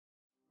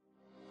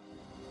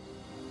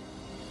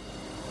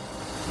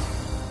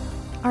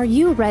Are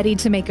you ready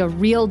to make a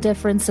real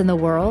difference in the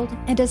world,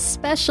 and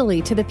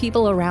especially to the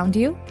people around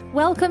you?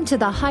 Welcome to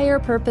the Higher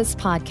Purpose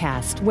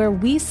Podcast, where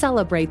we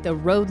celebrate the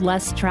road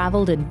less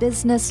traveled in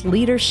business,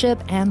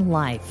 leadership, and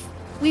life.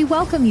 We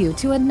welcome you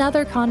to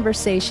another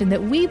conversation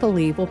that we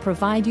believe will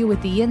provide you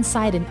with the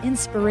insight and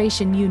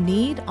inspiration you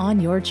need on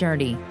your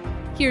journey.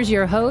 Here's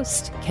your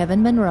host,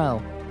 Kevin Monroe.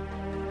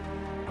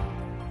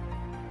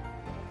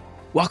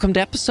 Welcome to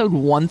episode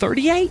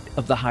 138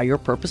 of the Higher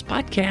Purpose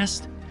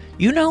Podcast.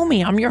 You know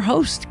me, I'm your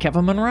host,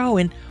 Kevin Monroe,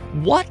 and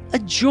what a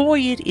joy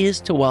it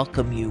is to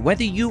welcome you,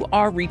 whether you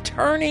are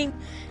returning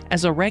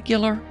as a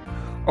regular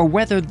or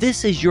whether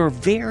this is your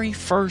very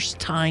first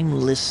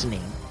time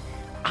listening.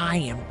 I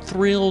am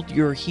thrilled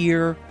you're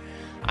here.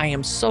 I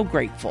am so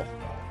grateful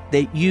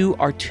that you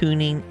are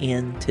tuning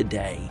in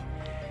today.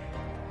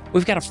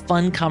 We've got a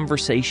fun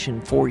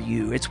conversation for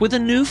you. It's with a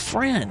new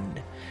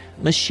friend,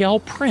 Michelle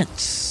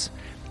Prince.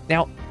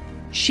 Now,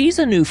 she's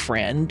a new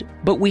friend,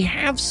 but we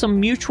have some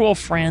mutual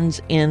friends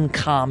in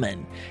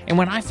common. And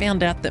when I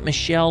found out that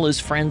Michelle is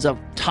friends of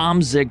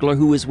Tom Ziglar,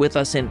 who was with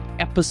us in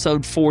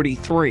episode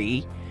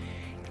 43,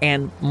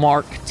 and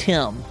Mark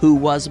Tim, who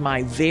was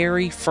my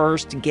very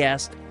first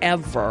guest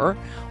ever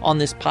on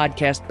this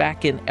podcast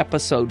back in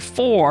episode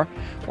 4,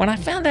 when I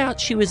found out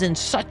she was in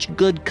such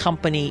good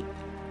company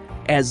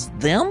as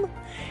them,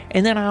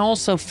 and then I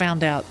also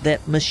found out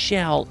that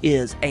Michelle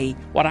is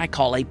what I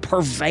call a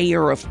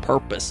purveyor of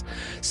purpose,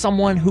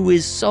 someone who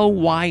is so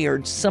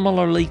wired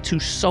similarly to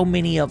so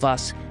many of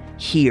us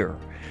here,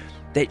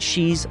 that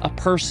she's a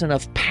person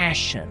of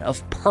passion,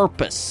 of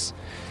purpose,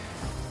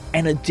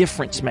 and a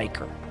difference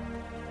maker.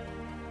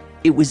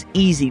 It was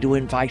easy to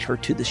invite her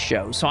to the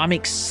show, so I'm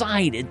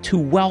excited to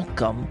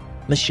welcome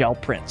Michelle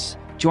Prince.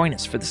 Join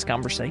us for this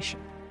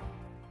conversation.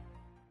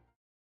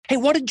 Hey,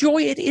 what a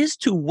joy it is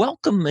to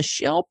welcome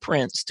Michelle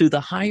Prince to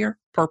the Higher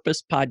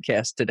Purpose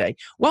Podcast today.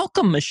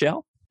 Welcome,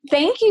 Michelle.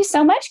 Thank you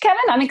so much, Kevin.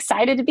 I'm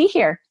excited to be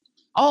here.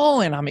 Oh,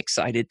 and I'm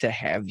excited to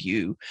have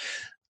you.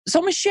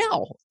 So,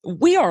 Michelle,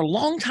 we are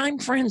longtime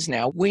friends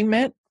now. We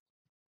met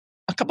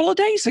a couple of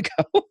days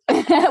ago.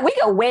 We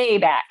go way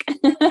back.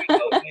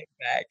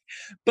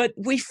 But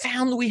we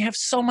found we have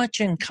so much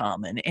in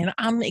common, and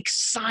I'm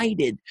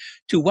excited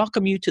to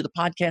welcome you to the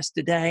podcast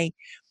today.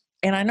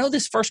 And I know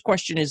this first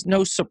question is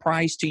no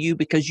surprise to you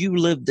because you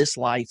live this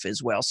life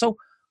as well. So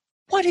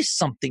what is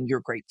something you're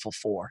grateful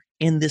for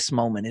in this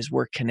moment as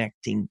we're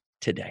connecting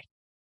today?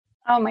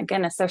 Oh my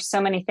goodness, there's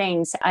so many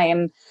things. I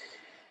am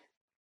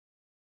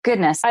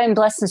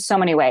blessed in so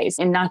many ways,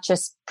 and not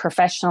just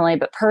professionally,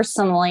 but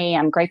personally.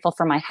 I'm grateful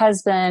for my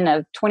husband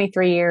of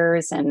 23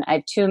 years, and I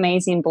have 2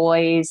 amazing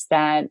boys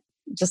that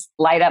just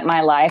light up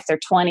my life. They're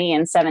 20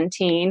 and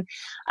 17.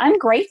 I'm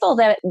grateful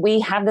that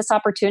we have this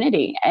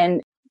opportunity,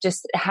 and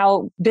just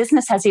how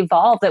business has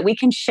evolved, that we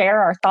can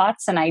share our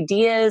thoughts and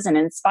ideas and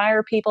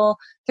inspire people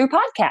through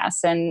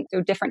podcasts and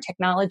through different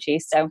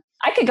technologies. So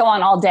I could go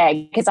on all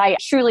day because I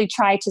truly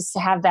try to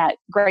have that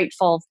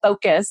grateful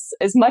focus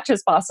as much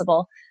as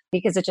possible,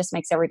 because it just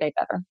makes every day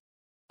better.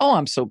 Oh,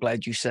 I'm so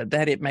glad you said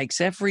that. It makes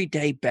every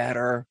day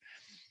better.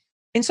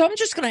 And so I'm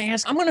just going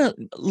to I'm going to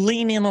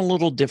lean in a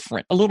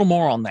little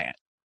more on that.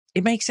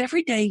 It makes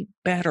every day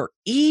better,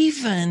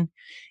 even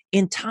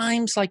in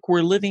times like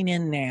we're living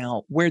in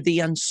now, where the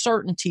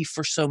uncertainty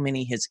for so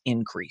many has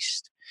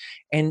increased.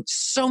 And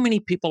so many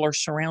people are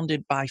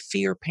surrounded by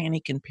fear,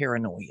 panic, and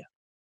paranoia.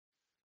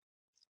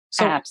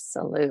 So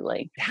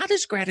absolutely. How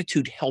does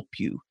gratitude help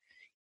you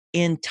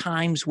in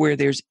times where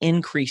there's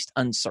increased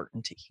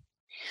uncertainty?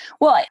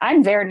 Well,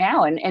 I'm there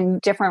now in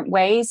different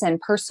ways and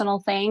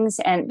personal things.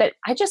 But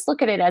I just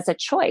look at it as a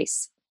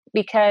choice,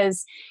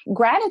 because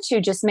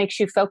gratitude just makes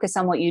you focus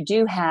on what you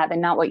do have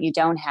and not what you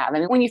don't have.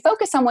 And when you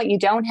focus on what you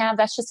don't have,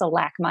 that's just a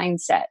lack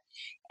mindset.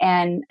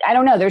 And I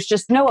don't know, there's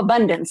just no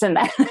abundance in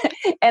that.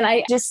 And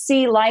I just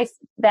see life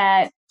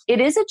that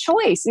it is a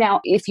choice. Now,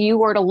 if you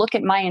were to look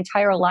at my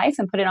entire life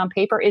and put it on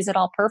paper, is it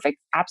all perfect?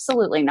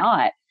 Absolutely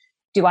not.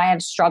 Do I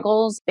have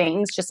struggles,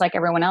 things just like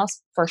everyone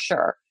else? For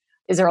sure.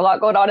 Is there a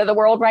lot going on in the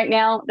world right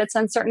now that's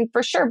uncertain?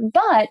 For sure.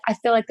 But I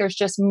feel like there's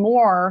just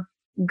more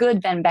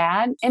good than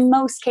bad in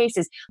most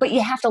cases, but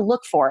you have to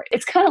look for it.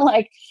 It's kind of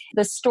like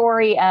the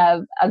story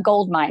of a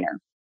gold miner.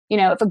 You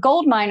know, if a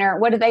gold miner,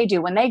 what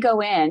do? When they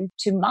go in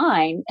to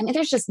mine, I mean,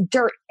 there's just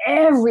dirt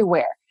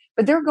everywhere,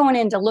 but they're going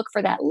in to look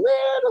for that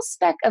little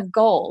speck of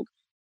gold.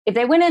 If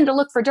they went in to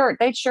look for dirt,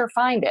 they'd sure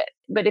find it.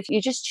 But if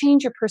you just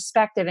change your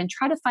perspective and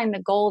try to find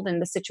the gold in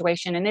the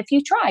situation, and if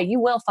you try,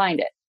 you will find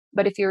it.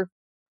 But if you're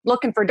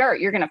looking for dirt,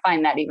 you're going to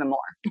find that even more.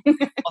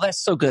 Well,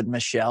 that's so good,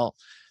 Michelle.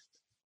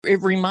 It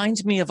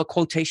reminds me of a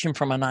quotation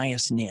from Anais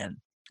Nin.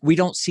 We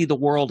don't see the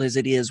world as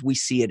it is, we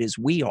see it as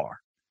we are.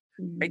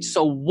 Right?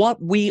 So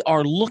what we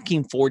are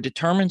looking for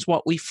determines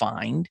what we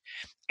find.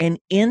 And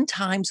in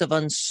times of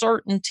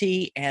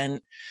uncertainty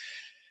and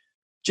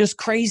just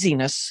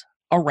craziness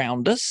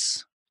around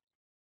us,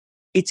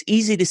 it's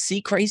easy to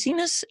see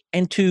craziness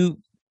and to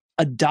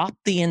adopt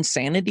the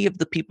insanity of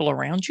the people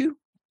around you.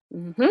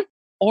 Mm-hmm.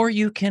 or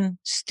you can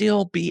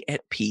still be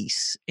at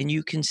peace and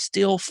you can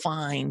still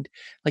find,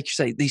 like you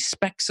say, these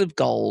specks of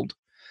gold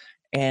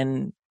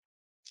and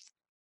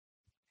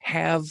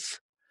have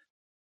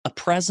a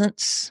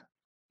presence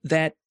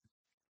that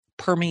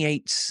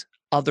permeates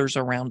others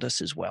around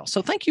us as well.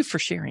 So thank you for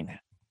sharing that.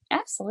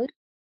 Absolutely.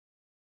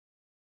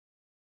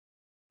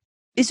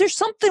 Is there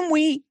something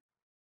we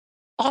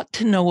ought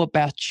to know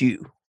about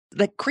you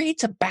that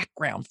creates a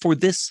background for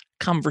this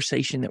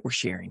conversation that we're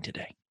sharing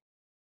today?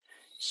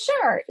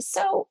 Sure.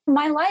 So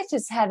my life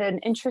has had an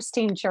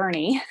interesting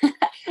journey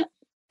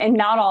and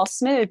not all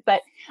smooth,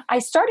 but I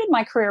started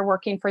my career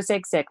working for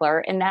Zig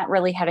Ziglar, and that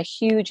really had a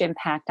huge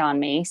impact on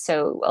me.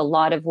 So a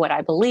lot of what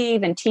I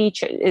believe and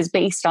teach is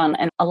based on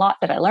a lot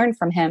that I learned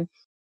from him.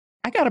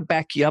 I got to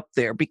back you up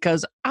there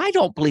because I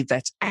don't believe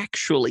that's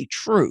actually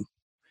true.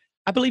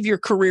 I believe your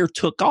career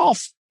took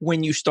off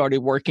when you started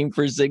working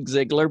for Zig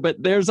Ziglar,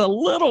 but there's a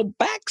little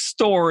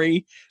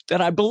backstory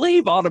that I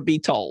believe ought to be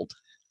told.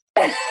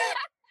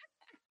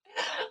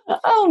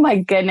 Oh my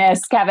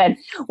goodness, Kevin.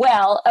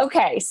 Well,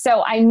 okay.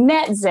 So I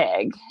met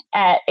Zig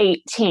at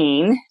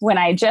 18 when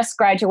I just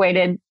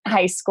graduated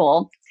high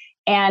school.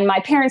 And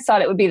my parents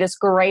thought it would be this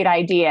great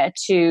idea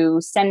to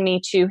send me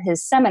to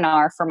his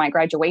seminar for my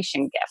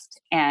graduation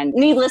gift. And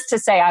needless to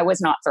say, I was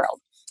not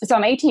thrilled. So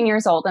I'm 18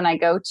 years old and I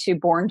go to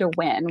Born to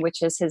Win,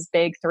 which is his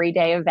big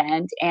 3-day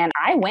event. And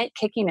I went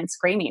kicking and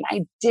screaming.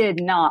 I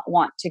did not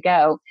want to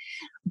go.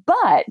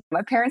 But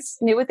my parents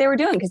knew what they were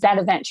doing because that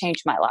event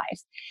changed my life.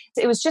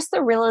 It was just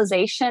the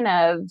realization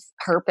of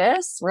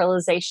purpose,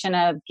 realization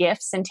of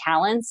gifts and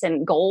talents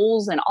and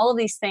goals and all of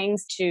these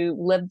things to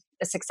live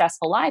a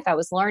successful life. I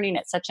was learning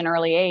at such an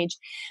early age.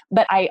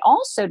 But I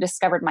also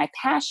discovered my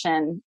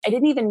passion. I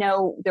didn't even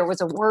know there was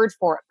a word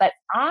for it, but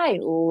I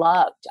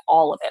loved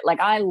all of it. Like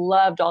I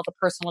loved all the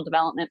personal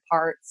development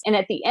parts. And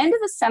at the end of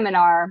the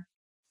seminar,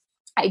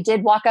 I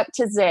did walk up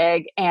to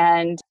Zig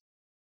and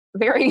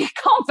very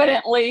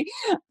confidently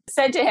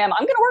said to him,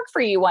 I'm going to work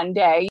for you one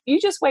day. You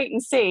just wait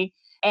and see.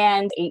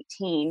 And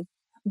 18.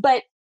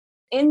 But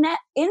in that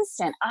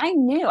instant, I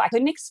knew I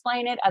couldn't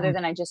explain it other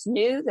than I just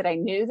knew that I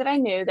knew that I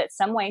knew that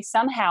some way,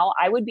 somehow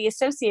I would be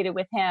associated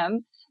with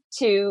him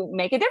to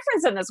make a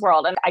difference in this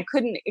world. And I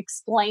couldn't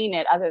explain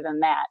it other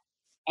than that.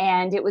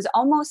 And it was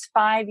almost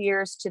 5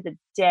 years to the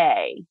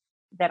day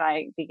that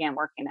I began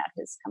working at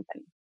his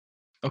company.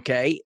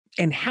 Okay.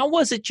 And how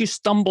was it you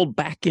stumbled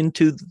back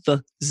into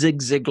the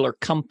Zig Ziglar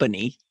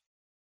company?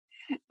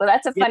 Well,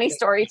 that's a funny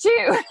story too.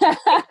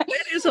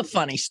 It is a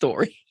funny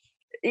story.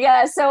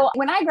 Yeah. So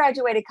when I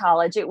graduated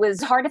college, it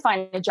was hard to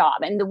find a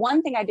job. And the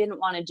one thing I didn't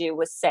want to do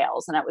was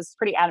sales. And I was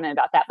pretty adamant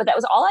about that. But that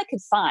was all I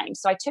could find.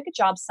 So I took a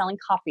job selling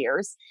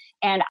copiers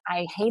and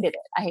I hated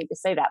it. I hate to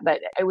say that,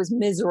 but it was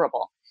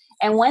miserable.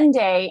 And one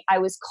day I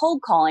was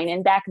cold calling.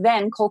 And back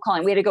then, cold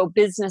calling, we had to go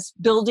business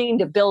building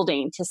to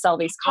building to sell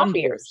these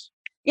copiers.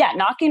 Yeah,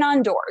 knocking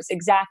on doors,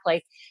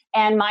 exactly.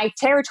 And my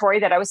territory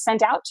that I was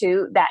sent out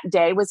to that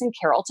day was in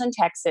Carrollton,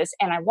 Texas.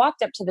 And I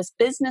walked up to this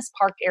business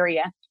park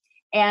area.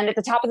 And at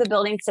the top of the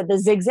building said the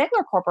Zig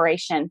Ziglar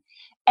Corporation.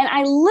 And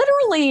I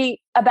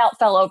literally about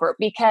fell over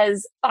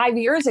because 5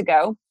 years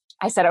ago,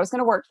 I said I was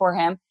going to work for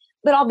him.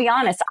 But I'll be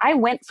honest, I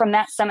went from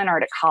that seminar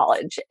to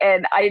college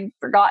and I'd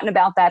forgotten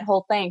about that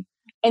whole thing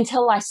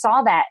until I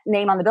saw that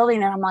name on the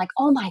building. And I'm like,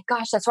 oh my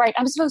gosh, that's right.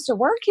 I'm supposed to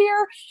work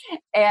here.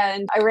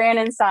 And I ran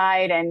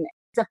inside and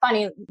it's a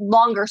funny,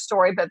 longer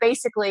story, but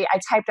basically I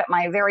typed up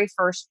my very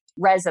first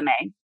resume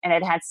and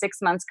it had 6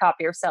 months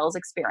copier sales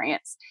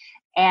experience.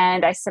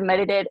 And I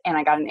submitted it and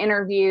I got an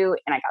interview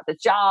and I got the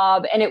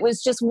job. And it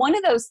was just one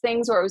of those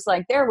things where it was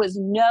like, there was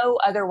no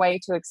other way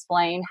to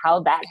explain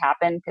how that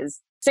happened because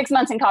 6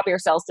 months in copier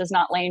sales does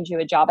not land you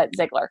a job at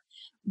Ziglar.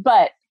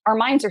 But our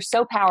minds are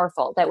so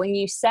powerful that when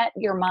you set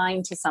your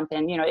mind to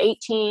something, at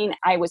 18,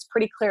 I was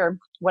pretty clear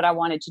what I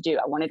wanted to do.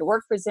 I wanted to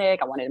work for Zig.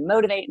 I wanted to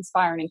motivate,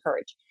 inspire, and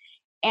encourage.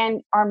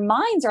 And our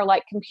minds are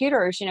like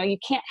computers. You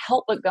can't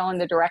help but go in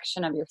the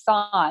direction of your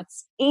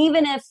thoughts,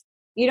 even if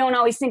you don't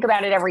always think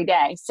about it every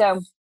day.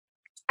 So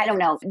I don't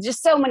know,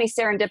 just so many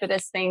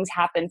serendipitous things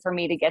happened for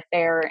me to get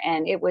there.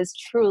 And it was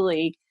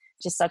truly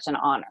just such an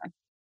honor.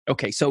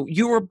 Okay, so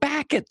you were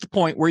back at the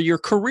point where your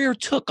career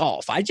took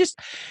off. I just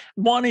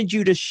wanted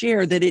you to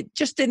share that it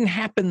just didn't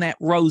happen that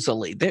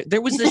rosily.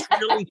 There was this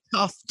really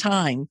tough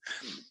time,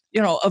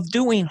 of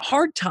doing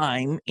hard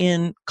time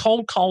in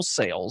cold call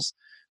sales,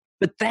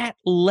 but that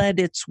led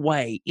its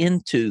way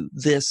into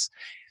this.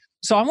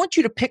 So I want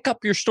you to pick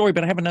up your story,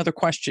 but I have another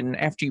question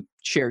after you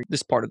share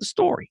this part of the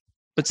story.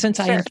 But since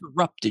I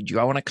interrupted you,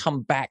 I want to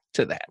come back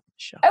to that.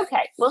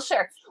 Okay, well,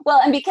 sure. Well,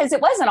 and because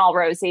it wasn't all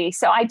rosy,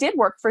 so I did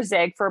work for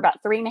Zig for about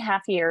 3.5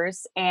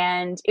 years,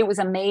 and it was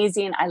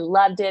amazing. I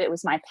loved it. It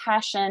was my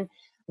passion.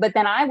 But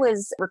then I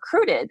was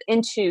recruited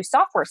into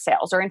software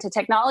sales or into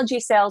technology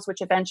sales,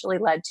 which eventually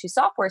led to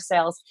software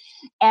sales.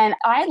 And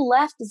I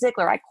left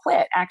Ziglar. I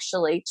quit,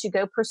 actually, to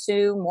go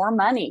pursue more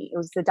money. It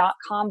was the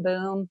dot-com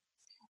boom.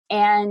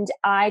 And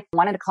I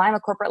wanted to climb a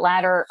corporate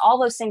ladder, all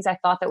those things I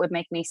thought that would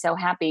make me so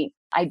happy.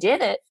 I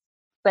did it,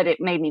 but it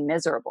made me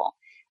miserable.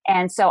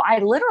 And so I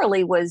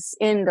literally was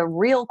in the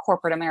real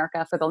corporate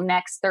America for the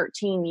next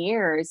 13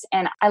 years.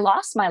 And I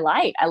lost my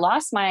light. I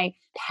lost my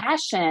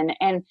passion.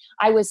 And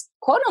I was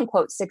quote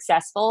unquote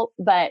successful,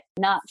 but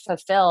not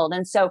fulfilled.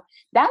 And so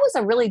that was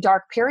a really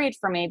dark period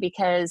for me,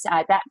 because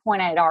at that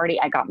point I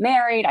got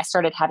married. I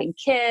started having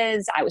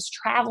kids. I was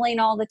traveling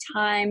all the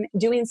time,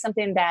 doing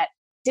something that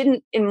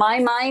didn't, in my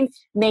mind,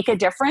 make a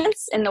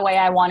difference in the way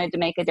I wanted to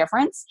make a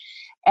difference.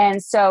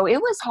 And so it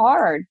was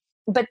hard.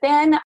 But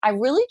then I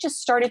really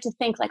just started to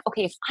think like,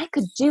 okay, if I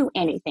could do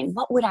anything,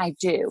 what would I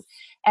do?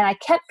 And I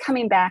kept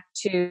coming back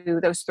to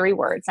those three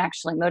words,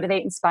 actually: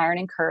 motivate, inspire, and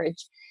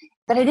encourage.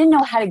 But I didn't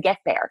know how to get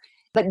there.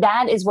 But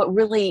that is what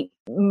really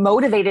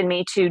motivated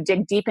me to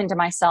dig deep into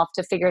myself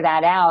to figure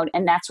that out.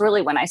 And that's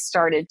really when I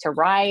started to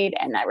write,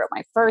 and I wrote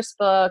my first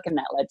book, and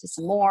that led to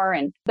some more.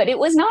 But it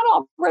was not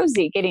all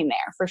rosy getting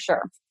there, for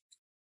sure.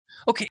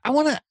 Okay, I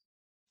want to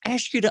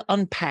ask you to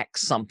unpack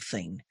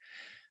something,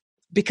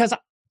 because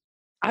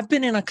I've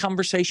been in a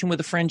conversation with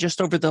a friend just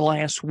over the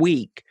last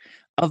week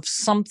of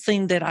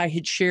something that I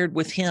had shared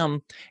with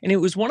him. And it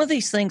was one of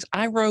these things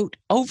I wrote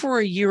over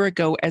a year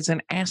ago as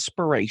an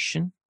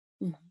aspiration.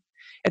 Mm-hmm.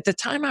 At the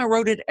time I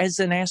wrote it as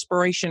an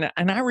aspiration,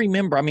 and I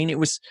remember, it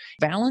was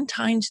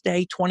Valentine's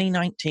Day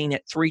 2019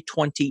 at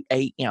 3:20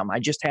 a.m. I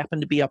just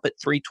happened to be up at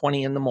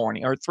 3:20 in the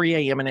morning, or 3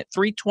 a.m. And at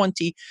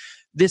 3:20,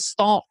 this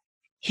thought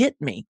hit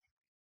me.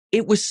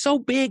 It was so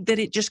big that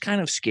it just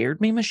kind of scared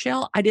me,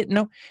 Michelle. I didn't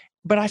know.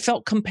 But I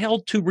felt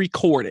compelled to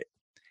record it.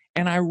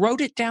 And I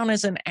wrote it down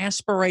as an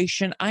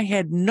aspiration. I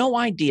had no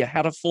idea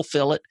how to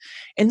fulfill it,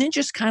 and then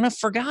just kind of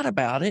forgot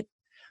about it.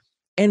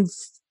 And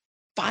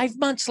 5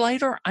 months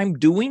later, I'm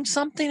doing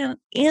something. And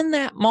in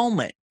that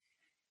moment,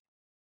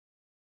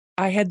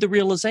 I had the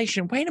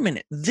realization, wait a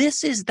minute,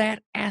 this is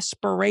that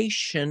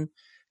aspiration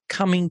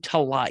coming to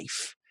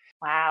life.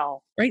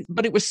 Wow. Right?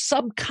 But it was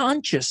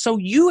subconscious. So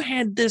you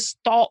had this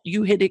thought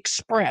you had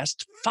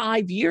expressed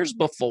 5 years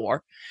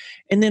before.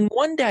 And then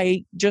one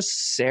day,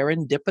 just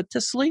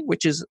serendipitously,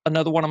 which is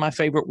another one of my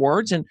favorite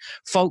words, and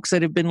folks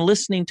that have been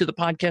listening to the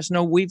podcast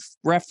know we've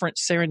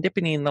referenced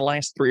serendipity in the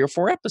last 3 or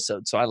 4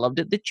 episodes. So I loved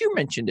it that you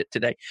mentioned it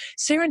today.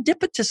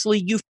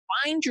 Serendipitously, you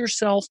find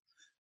yourself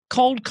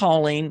cold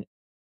calling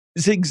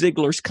Zig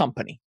Ziglar's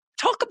company.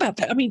 Talk about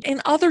that.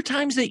 And other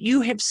times that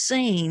you have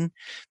seen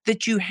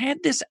that you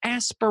had this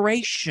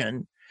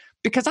aspiration,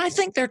 because I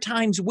think there are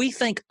times we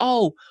think,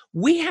 oh,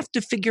 we have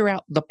to figure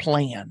out the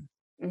plan.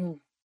 Mm.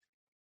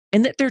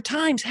 And that there are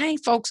times, hey,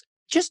 folks,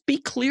 just be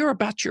clear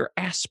about your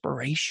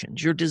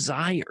aspirations, your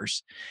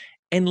desires,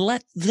 and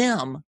let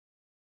them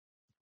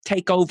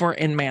take over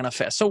and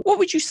manifest. So what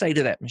would you say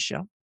to that,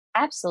 Michelle?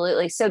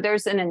 Absolutely. So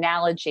there's an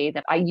analogy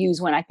that I use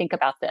when I think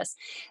about this,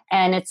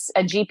 and it's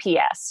a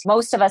GPS.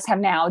 Most of us have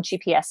now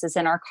GPSs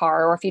in our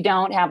car, or if you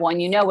don't have one,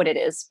 you know what it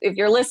is. If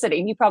you're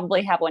listening, you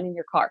probably have one in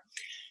your car.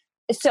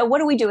 So what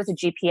do we do with a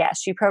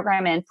GPS? You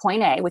program in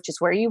point A, which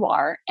is where you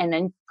are, and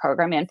then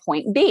program in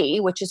point B,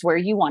 which is where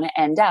you want to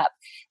end up.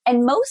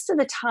 And most of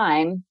the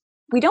time,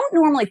 we don't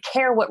normally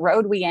care what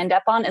road we end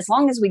up on as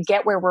long as we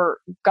get where we're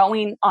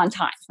going on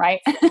time, right?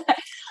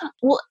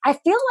 Well, I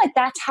feel like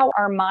that's how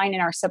our mind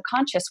and our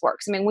subconscious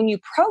works. When you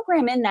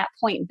program in that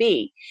point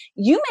B,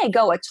 you may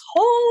go a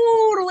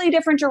totally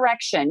different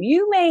direction.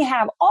 You may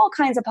have all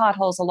kinds of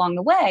potholes along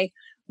the way,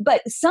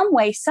 but some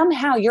way,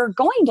 somehow you're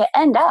going to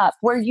end up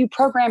where you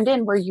programmed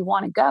in where you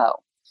want to go.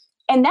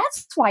 And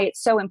that's why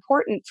it's so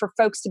important for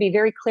folks to be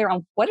very clear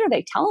on what are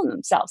they telling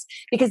themselves,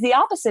 because the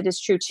opposite is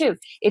true too.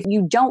 If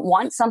you don't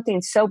want something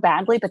so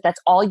badly, but that's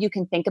all you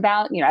can think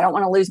about, I don't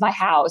want to lose my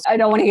house, I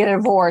don't want to get a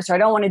divorce, or I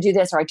don't want to do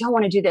this, or I don't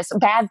want to do this,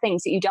 bad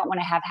things that you don't want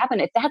to have happen.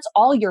 If that's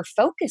all you're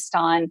focused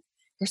on,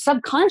 your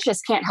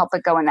subconscious can't help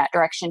but go in that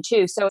direction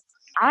too. So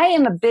I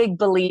am a big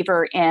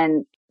believer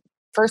in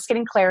first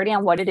getting clarity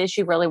on what it is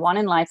you really want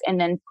in life, and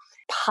then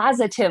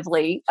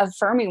positively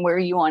affirming where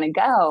you want to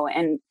go.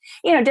 And,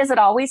 does it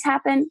always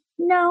happen?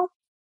 No.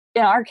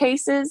 In our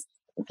cases,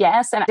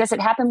 yes. And does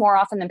it happen more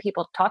often than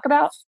people talk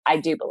about?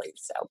 I do believe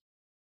so.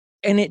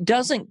 And it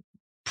doesn't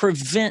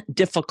prevent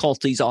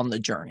difficulties on the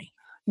journey.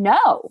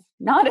 No,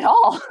 not at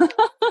all.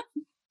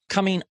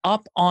 Coming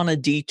up on a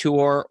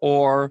detour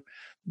or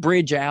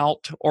bridge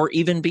out, or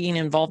even being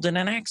involved in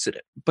an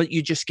accident, but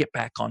you just get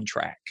back on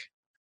track.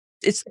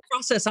 It's the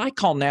process I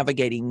call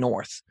navigating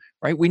north,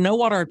 right? We know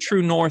what our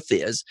true north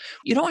is.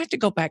 You don't have to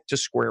go back to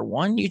square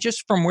one. You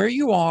just, from where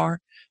you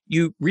are,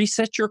 you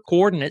reset your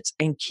coordinates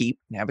and keep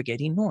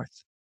navigating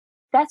north.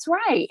 That's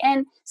right.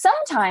 And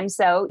sometimes,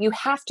 though, you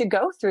have to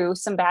go through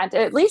some bad,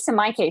 at least in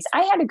my case,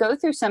 I had to go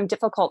through some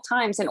difficult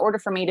times in order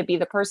for me to be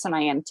the person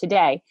I am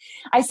today.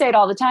 I say it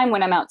all the time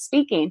when I'm out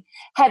speaking.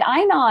 Had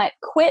I not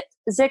quit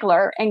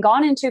Ziglar and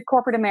gone into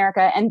corporate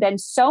America and been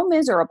so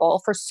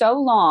miserable for so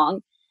long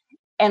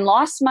and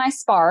lost my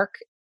spark,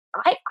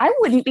 I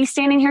wouldn't be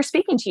standing here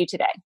speaking to you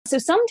today. So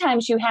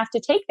sometimes you have to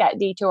take that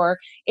detour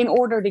in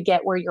order to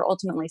get where you're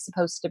ultimately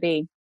supposed to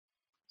be.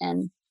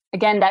 And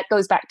again, that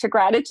goes back to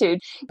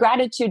gratitude.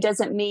 Gratitude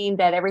doesn't mean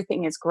that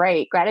everything is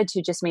great.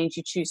 Gratitude just means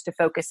you choose to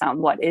focus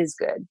on what is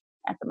good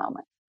at the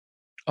moment.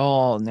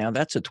 Oh, now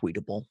that's a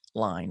tweetable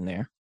line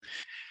there.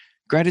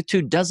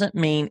 Gratitude doesn't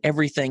mean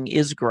everything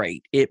is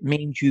great. It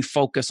means you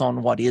focus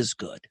on what is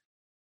good.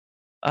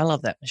 I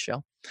love that,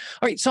 Michelle.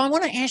 All right. So I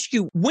want to ask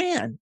you,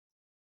 when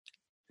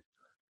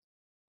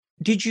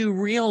did you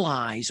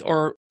realize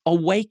or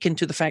awaken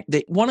to the fact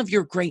that one of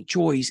your great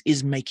joys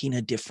is making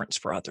a difference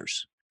for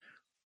others?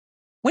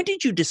 When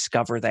did you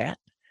discover that?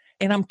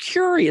 And I'm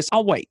curious.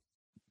 I'll wait.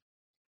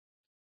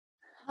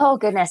 Oh,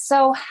 goodness.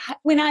 So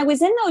when I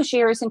was in those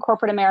years in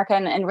corporate America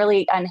and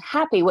really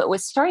unhappy, what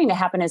was starting to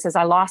happen is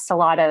I lost a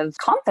lot of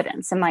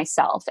confidence in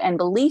myself and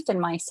belief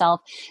in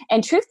myself.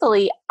 And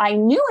truthfully, I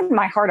knew in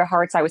my heart of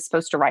hearts I was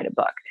supposed to write a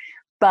book.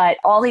 But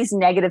all these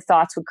negative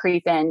thoughts would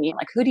creep in,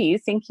 like, who do you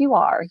think you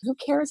are? Who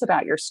cares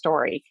about your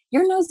story?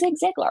 You're no Zig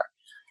Ziglar.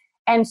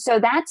 And so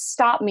that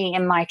stopped me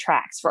in my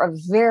tracks for a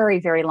very,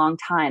 very long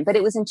time. But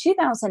it was in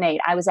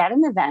 2008, I was at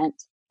an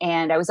event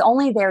and I was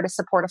only there to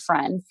support a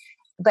friend.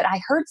 But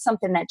I heard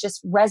something that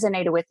just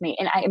resonated with me.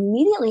 And I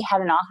immediately had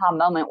an aha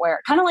moment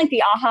where, kind of like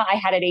the aha I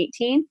had at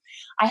 18,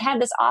 I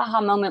had this aha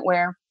moment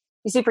where,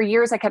 you see, for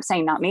years I kept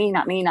saying, not me,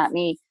 not me, not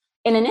me.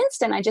 In an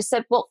instant, I just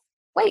said, well,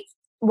 wait,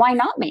 why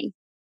not me?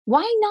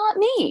 Why not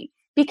me?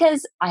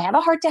 Because I have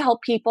a heart to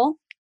help people.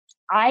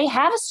 I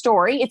have a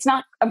story. It's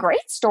not a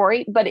great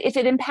story, but if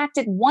it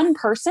impacted one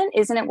person,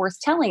 isn't it worth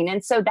telling?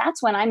 And so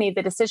that's when I made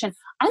the decision,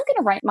 I'm going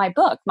to write my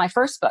book, my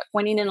first book,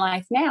 Winning in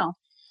Life Now.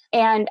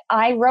 And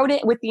I wrote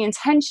it with the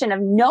intention of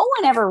no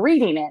one ever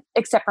reading it,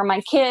 except for my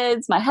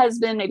kids, my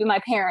husband, maybe my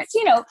parents.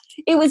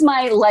 It was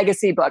my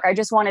legacy book. I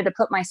just wanted to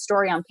put my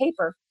story on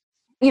paper,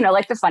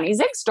 like the funny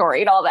Zig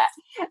story and all that.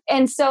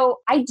 And so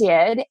I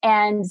did.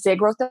 And Zig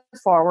wrote the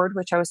foreword,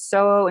 which I was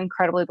so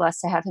incredibly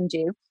blessed to have him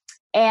do.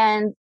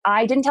 And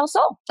I didn't tell a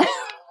soul.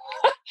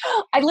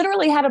 I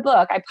literally had a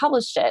book. I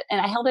published it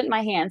and I held it in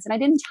my hands and I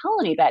didn't tell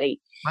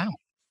anybody. Wow.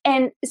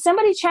 And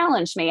somebody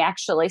challenged me,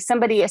 actually,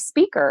 a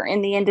speaker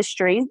in the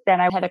industry that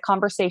I had a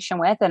conversation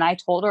with. And I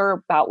told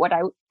her about what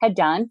I had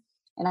done.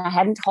 And I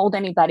hadn't told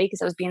anybody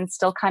because I was being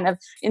still kind of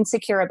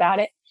insecure about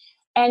it.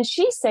 And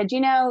she said,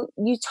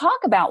 you talk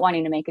about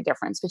wanting to make a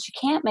difference, but you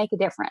can't make a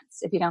difference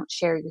if you don't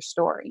share your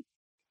story.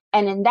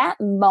 And in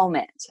that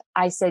moment,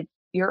 I said,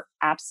 you're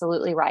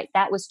absolutely right.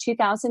 That was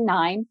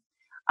 2009.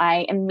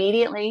 I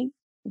immediately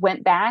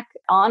went back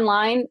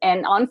online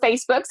and on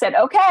Facebook, said,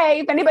 okay,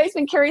 if anybody's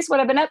been curious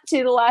what I've been up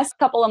to the last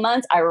couple of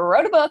months, I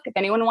wrote a book. If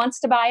anyone wants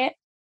to buy it,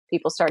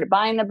 people started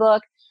buying the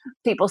book.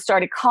 People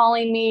started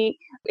calling me.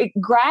 It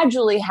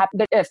gradually happened,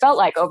 but it felt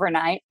like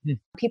overnight.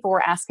 People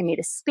were asking me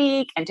to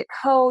speak and to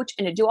coach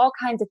and to do all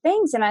kinds of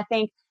things. And I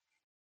think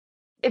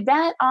if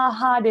that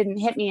aha didn't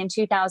hit me in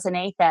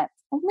 2008, that,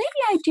 well, maybe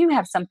I do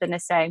have something to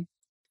say.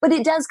 But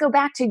it does go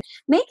back to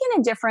making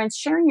a difference,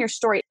 sharing your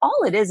story.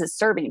 All it is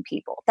serving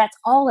people. That's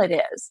all it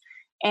is.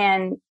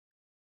 And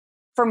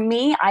for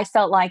me, I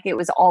felt like it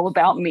was all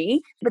about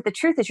me. But the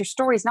truth is, your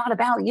story is not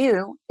about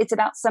you. It's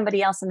about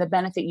somebody else and the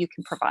benefit you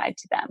can provide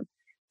to them.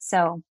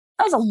 So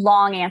that was a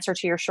long answer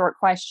to your short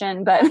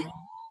question, but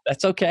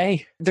that's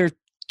okay. There are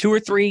 2 or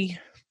 3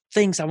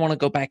 things I want to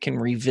go back and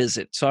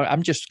revisit. So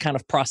I'm just kind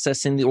of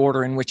processing the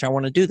order in which I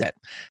want to do that.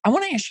 I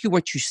want to ask you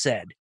what you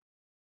said.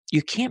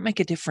 You can't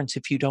make a difference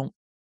if you don't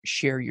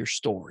share your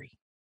story.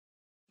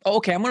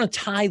 Okay, I'm going to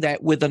tie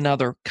that with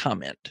another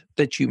comment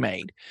that you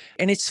made.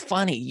 And it's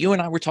funny, you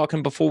and I were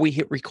talking before we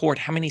hit record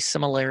how many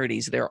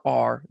similarities there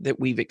are that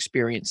we've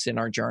experienced in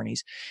our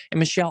journeys. And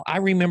Michelle, I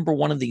remember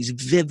one of these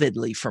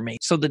vividly for me.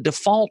 So the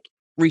default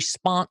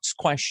response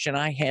question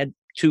I had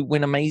to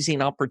when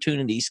amazing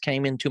opportunities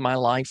came into my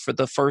life for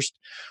the first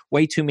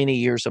way too many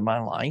years of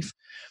my life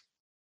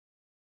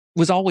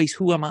was always,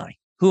 who am I?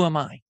 Who am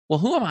I? Well,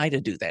 who am I to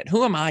do that?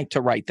 Who am I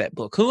to write that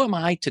book? Who am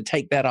I to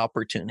take that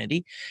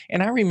opportunity?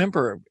 And I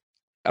remember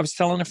I was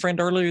telling a friend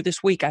earlier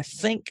this week, I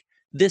think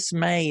this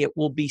May it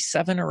will be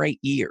 7 or 8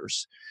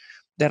 years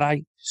that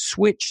I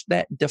switched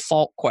that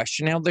default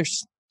question. Now,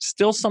 there's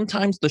still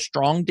sometimes the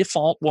strong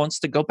default wants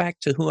to go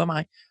back to who am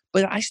I?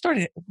 But I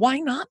started, why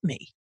not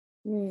me?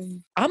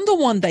 I'm the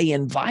one they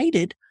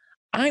invited.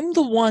 I'm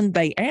the one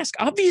they ask.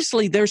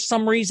 Obviously, there's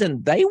some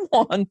reason they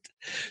want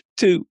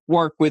to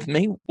work with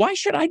me. Why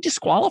should I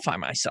disqualify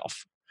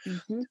myself?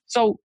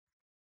 So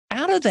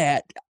out of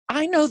that,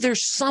 I know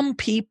there's some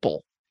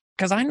people,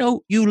 because I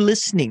know you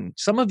listening,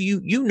 some of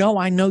you,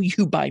 I know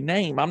you by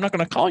name. I'm not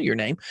going to call your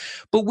name,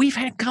 but we've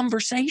had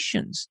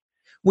conversations.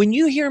 When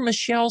you hear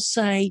Michelle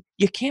say,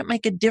 you can't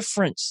make a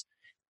difference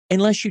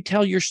unless you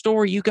tell your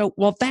story, you go,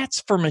 well,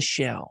 that's for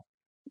Michelle,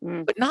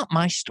 but not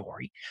my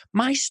story.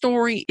 My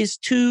story is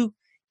too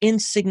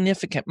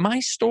insignificant. My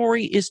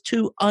story is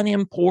too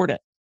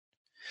unimportant.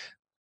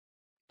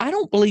 I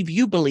don't believe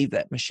you believe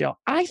that, Michelle.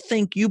 I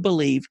think you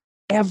believe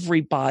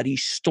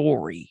everybody's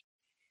story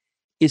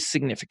is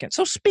significant.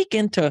 So speak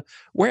into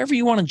wherever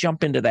you want to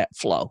jump into that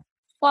flow.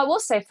 Well, I will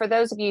say for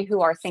those of you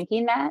who are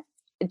thinking that,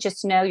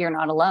 just know you're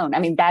not alone. I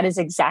mean, that is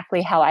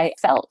exactly how I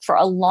felt for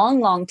a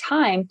long, long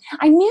time.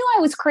 I knew I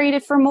was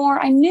created for more.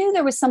 I knew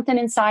there was something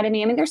inside of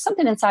me. I mean, there's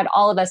something inside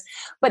all of us,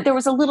 but there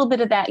was a little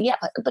bit of that. Yeah,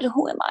 but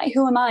who am I?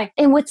 Who am I?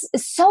 And what's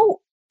so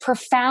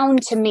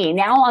profound to me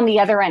now on the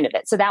other end of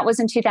it. So that was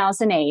in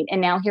 2008.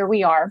 And now here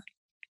we are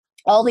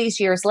all these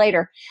years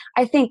later.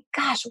 I think,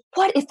 gosh,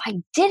 what if I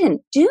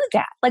didn't do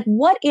that? Like,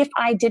 what if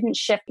I didn't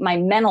shift my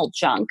mental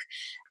junk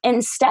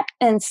and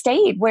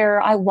stayed where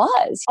I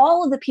was?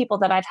 All of the people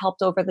that I've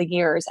helped over the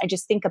years, I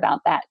just think about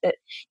that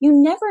you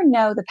never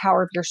know the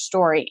power of your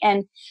story.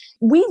 And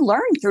we learn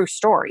through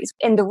stories.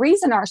 And the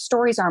reason our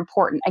stories are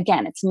important,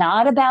 again, it's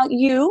not about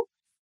you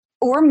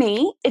or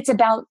me. It's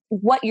about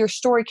what your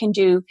story can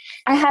do.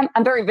 I'm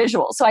very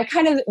visual. So I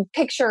kind of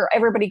picture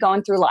everybody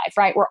going through life,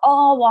 right? We're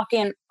all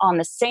walking on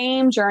the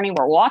same journey.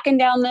 We're walking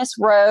down this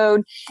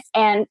road,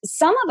 and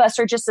some of us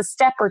are just a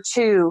step or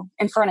two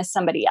in front of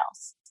somebody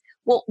else.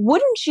 Well,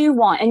 wouldn't you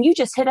want, and you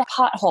just hit a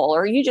pothole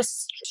or you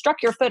just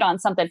struck your foot on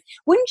something,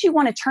 wouldn't you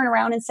want to turn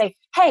around and say,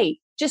 hey,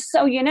 just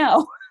so you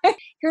know,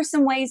 here's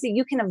some ways that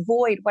you can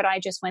avoid what I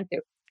just went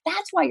through?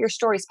 That's why your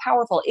story is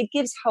powerful. It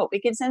gives hope.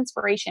 It gives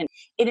inspiration.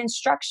 It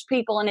instructs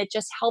people, and it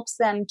just helps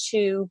them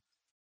to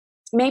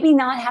maybe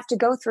not have to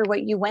go through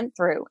what you went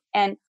through.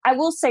 And I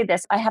will say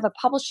this, I have a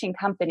publishing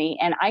company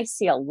and I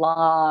see a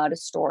lot of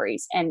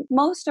stories, and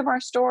most of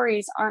our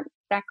stories aren't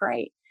that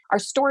great. Our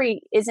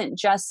story isn't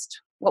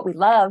just what we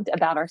loved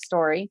about our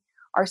story.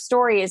 Our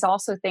story is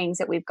also things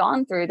that we've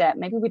gone through that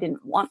maybe we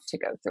didn't want to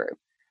go through.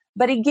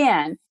 But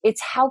again,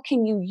 it's how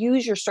can you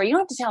use your story? You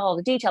don't have to tell all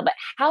the detail, but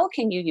how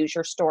can you use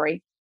your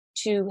story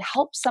to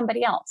help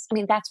somebody else? I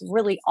mean, that's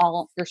really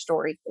all your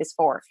story is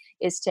for,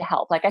 is to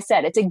help. Like I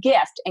said, it's a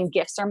gift, and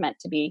gifts are meant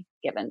to be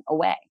given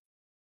away.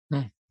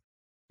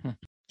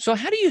 So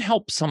how do you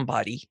help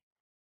somebody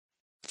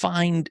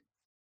find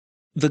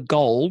the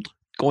gold,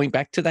 going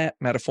back to that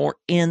metaphor,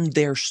 in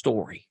their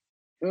story?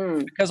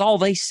 Because all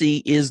they see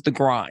is the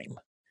grime.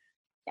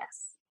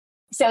 Yes.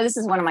 So this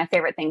is one of my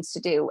favorite things to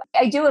do.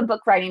 I do a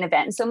book writing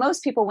event. And so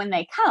most people, when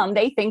they come,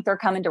 they think they're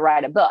coming to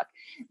write a book.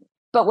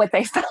 But what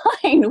they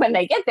find when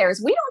they get there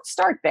is we don't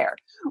start there.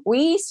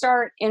 We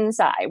start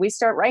inside. We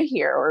start right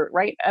here, or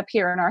right up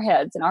here in our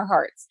heads and our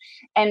hearts,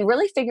 and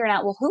really figuring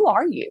out, well, who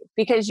are you?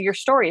 Because your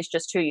story is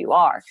just who you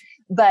are.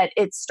 But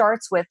it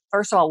starts with,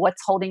 first of all,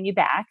 what's holding you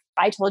back?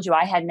 I told you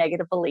I had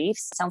negative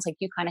beliefs. Sounds like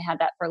you kind of had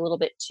that for a little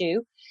bit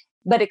too.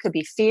 But it could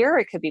be fear.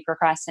 It could be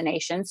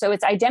procrastination. So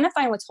it's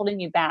identifying what's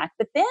holding you back,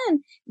 but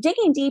then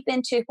digging deep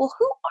into, well,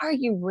 who are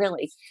you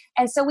really?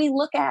 And so we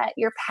look at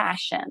your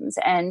passions,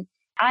 and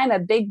I'm a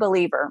big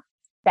believer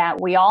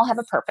that we all have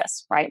a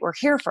purpose, right? We're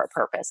here for a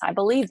purpose. I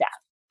believe that.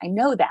 I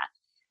know that.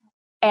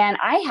 And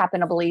I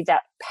happen to believe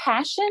that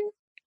passion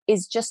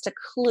is just a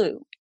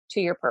clue to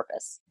your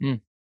purpose. I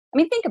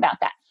mean, think about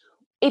that.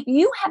 If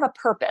you have a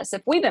purpose,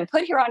 if we've been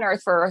put here on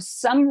earth for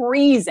some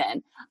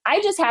reason,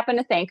 I just happen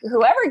to think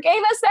whoever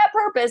gave us that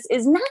purpose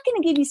is not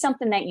going to give you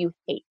something that you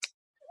hate.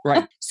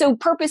 Right. So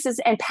purposes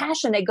and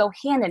passion, they go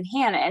hand in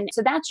hand. And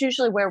so that's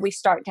usually where we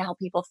start to help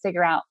people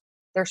figure out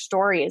their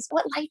story is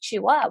what lights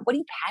you up? What are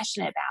you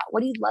passionate about?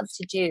 What do you love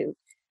to do?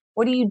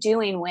 What are you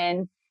doing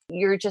when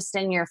you're just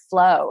in your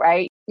flow,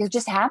 right? You're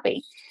just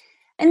happy.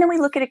 And then we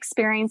look at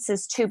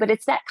experiences too, but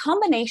it's that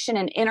combination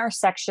and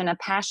intersection of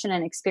passion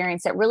and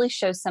experience that really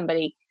shows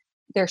somebody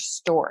their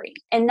story,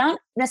 and not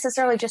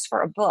necessarily just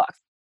for a book.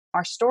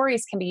 Our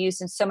stories can be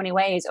used in so many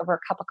ways: over a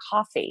cup of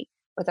coffee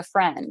with a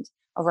friend,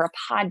 over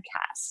a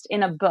podcast,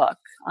 in a book,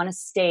 on a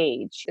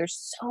stage.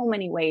 There's so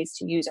many ways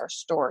to use our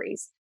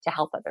stories to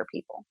help other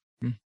people.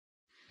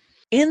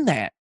 In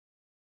that,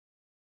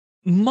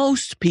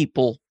 most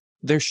people,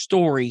 their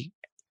story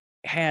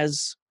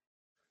has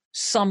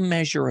some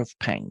measure of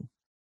pain,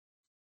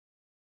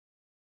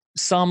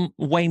 some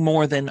way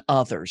more than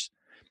others.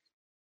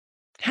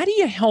 How do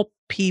you help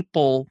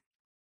people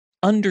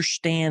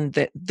understand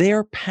that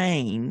their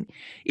pain,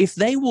 if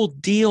they will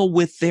deal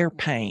with their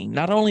pain,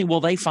 not only will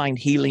they find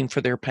healing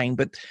for their pain,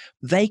 but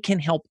they can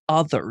help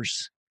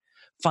others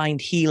find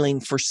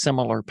healing for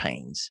similar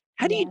pains?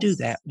 How do you do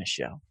that,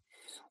 Michelle?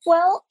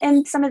 Well,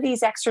 in some of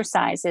these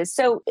exercises,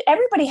 so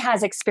everybody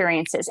has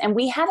experiences, and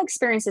we have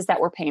experiences that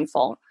were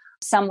painful,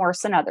 some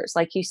worse than others,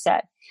 like you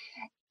said.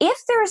 If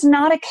there's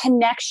not a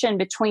connection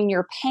between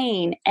your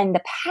pain and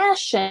the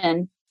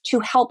passion to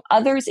help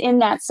others in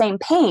that same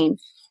pain,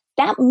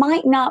 that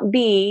might not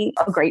be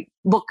a great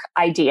book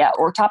idea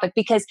or topic,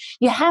 because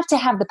you have to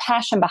have the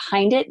passion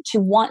behind it to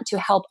want to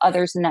help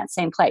others in that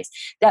same place.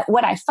 That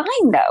what I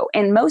find though,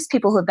 in most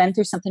people who have been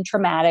through something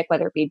traumatic,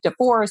 whether it be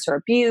divorce or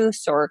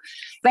abuse or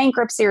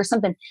bankruptcy or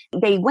something,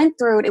 they went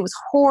through it, it was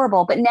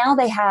horrible, but now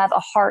they have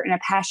a heart and a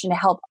passion to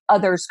help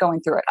others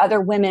going through it, other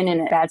women in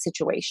a bad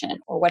situation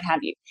or what have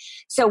you.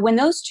 So when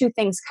those two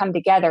things come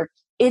together,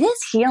 it is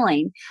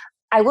healing.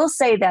 I will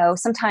say, though,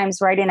 sometimes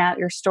writing out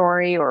your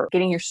story or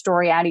getting your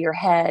story out of your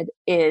head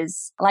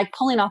is like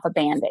pulling off a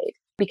Band-Aid,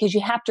 because you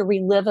have to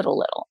relive it a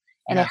little,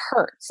 and it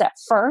hurts at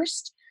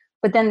first,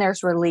 but then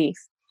there's relief.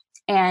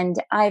 And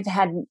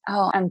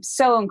I'm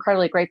so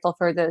incredibly grateful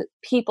for the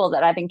people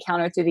that I've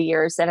encountered through the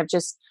years that have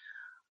just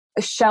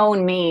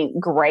shown me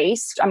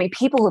grace. I mean,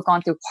 people who've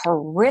gone through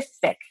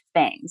horrific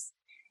things,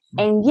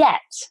 and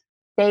yet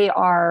they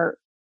are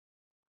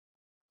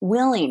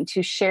willing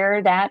to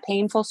share that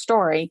painful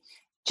story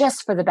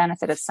just for the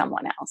benefit of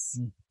someone else.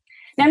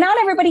 Now, not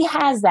everybody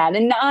has that,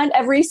 and not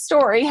every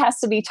story has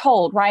to be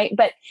told, right?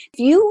 But if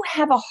you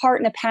have a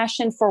heart and a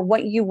passion for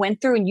what you went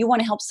through and you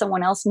want to help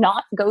someone else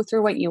not go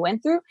through what you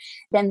went through,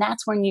 then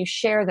that's when you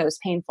share those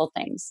painful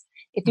things.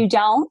 If you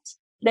don't,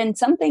 then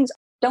some things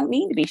don't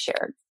need to be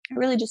shared. It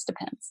really just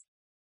depends.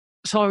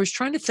 So I was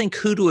trying to think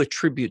who to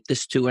attribute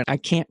this to, and I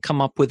can't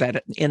come up with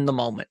that in the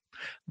moment.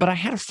 But I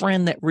had a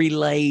friend that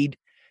relayed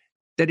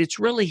that it's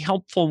really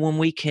helpful when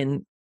we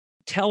can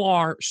tell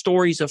our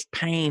stories of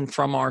pain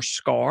from our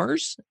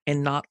scars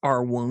and not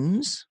our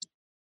wounds,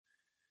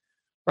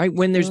 right?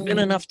 When there's been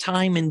enough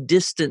time and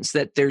distance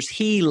that there's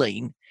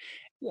healing,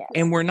 Yes.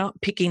 and we're not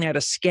picking at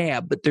a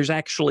scab, but there's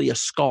actually a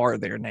scar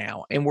there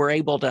now, and we're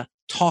able to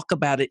talk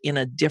about it in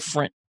a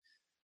different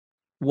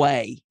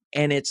way.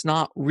 And it's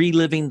not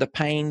reliving the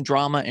pain,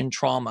 drama, and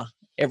trauma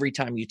every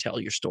time you tell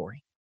your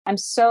story. I'm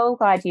so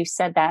glad you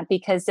said that,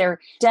 because there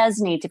does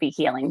need to be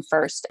healing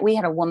first. We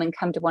had a woman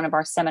come to one of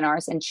our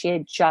seminars and she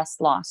had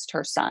just lost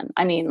her son.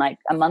 I mean, like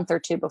a month or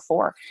two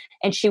before.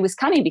 And she was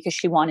coming because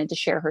she wanted to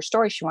share her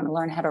story. She wanted to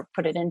learn how to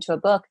put it into a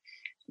book.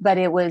 But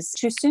it was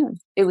too soon.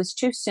 It was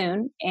too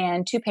soon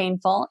and too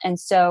painful. And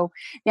so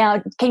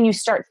now, can you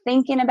start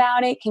thinking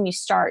about it? Can you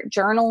start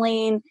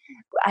journaling?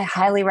 I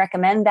highly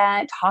recommend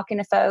that, talking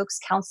to folks,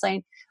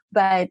 counseling.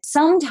 But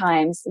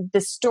sometimes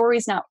the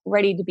story's not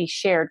ready to be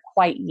shared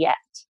quite yet.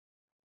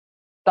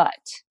 But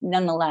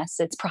nonetheless,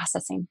 it's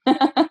processing.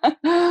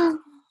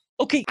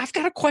 Okay, I've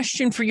got a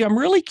question for you. I'm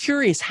really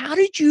curious. How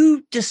did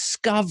you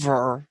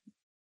discover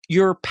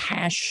your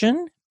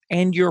passion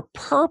and your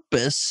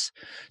purpose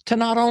to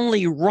not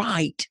only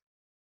write,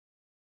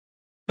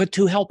 but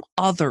to help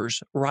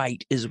others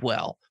write as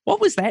well?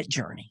 What was that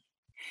journey?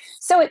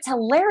 So it's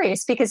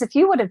hilarious, because if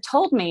you would have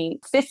told me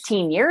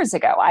 15 years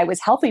ago I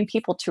was helping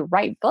people to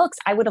write books,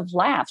 I would have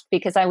laughed,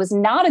 because I was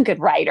not a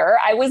good writer.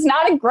 I was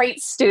not a great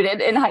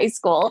student in high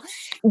school.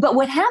 But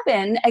what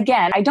happened,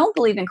 again, I don't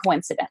believe in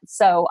coincidence.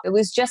 So it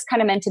was just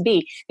kind of meant to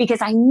be,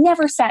 because I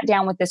never sat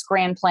down with this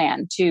grand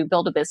plan to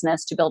build a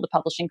business, to build a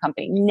publishing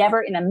company,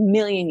 never in a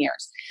million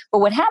years. But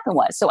what happened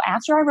was, so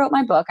after I wrote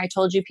my book, I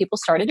told you people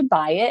started to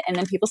buy it, and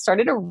then people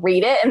started to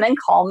read it and then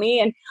call me,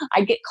 and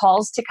I'd get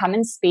calls to come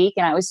and speak.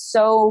 And I was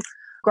so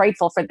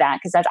grateful for that,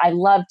 because I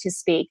love to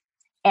speak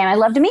and I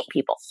love to meet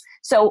people.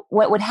 So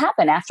what would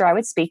happen after I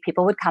would speak,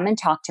 people would come and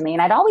talk to me,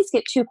 and I'd always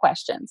get two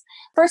questions.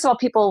 First of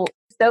all,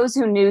 those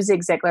who knew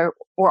Zig Ziglar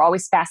were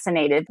always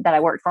fascinated that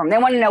I worked for him. They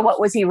want to know, what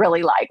was he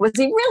really like? Was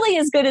he really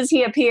as good as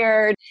he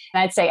appeared?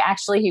 And I'd say,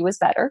 actually, he was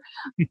better.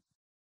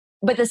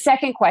 But the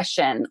second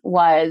question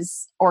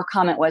was, or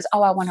comment was,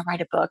 oh, I want to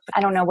write a book, but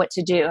I don't know what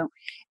to do.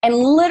 And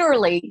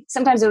literally,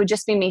 sometimes it would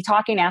just be me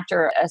talking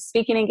after a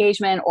speaking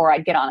engagement, or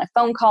I'd get on a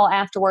phone call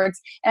afterwards,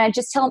 and I'd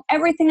just tell them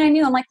everything I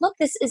knew. I'm like, look,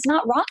 this is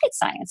not rocket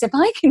science. If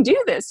I can do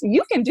this,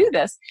 you can do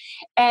this.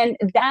 And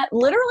that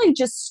literally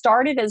just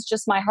started as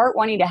just my heart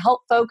wanting to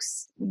help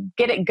folks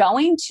get it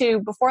going, to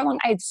before long,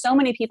 I had so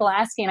many people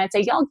asking, and I'd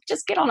say, y'all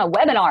just get on a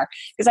webinar,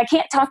 because I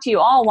can't talk to you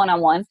all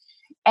one-on-one.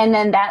 And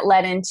then that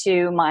led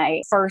into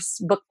my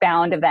first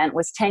book-bound event,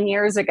 was 10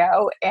 years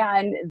ago,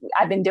 and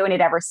I've been doing it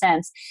ever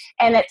since.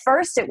 And at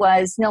first it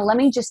was, no, let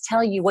me just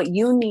tell you what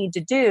you need to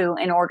do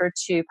in order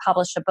to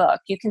publish a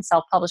book. You can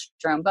self-publish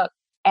your own book.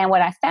 And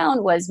what I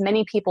found was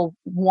many people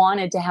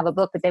wanted to have a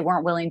book, but they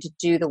weren't willing to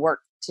do the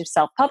work to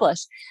self-publish.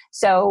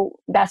 So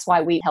that's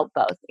why we help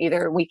both.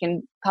 Either we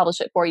can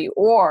publish it for you,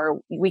 or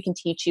we can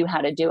teach you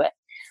how to do it.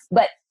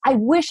 But I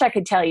wish I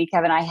could tell you,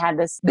 Kevin, I had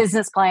this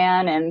business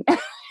plan and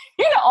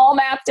all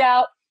mapped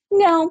out.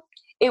 No,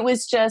 it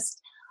was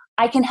just,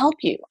 I can help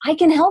you. I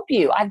can help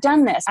you. I've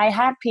done this. I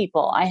have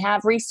people. I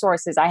have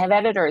resources. I have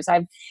editors.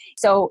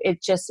 So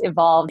it just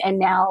evolved. And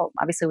now,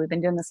 obviously, we've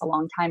been doing this a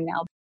long time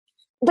now.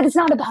 But it's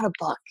not about a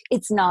book.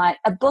 It's not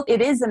a book.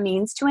 It is a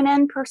means to an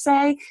end, per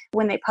se,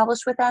 when they publish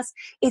with us.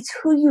 It's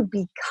who you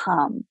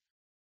become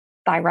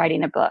by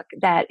writing a book.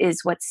 That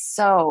is what's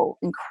so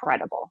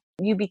incredible.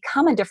 You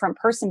become a different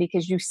person,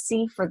 because you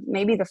see for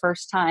maybe the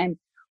first time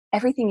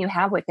everything you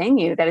have within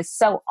you that is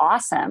so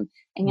awesome.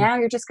 And now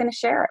you're just going to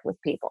share it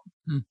with people.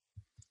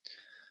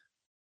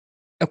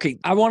 Okay,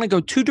 I want to go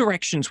two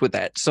directions with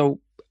that.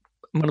 So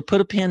I'm going to put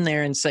a pin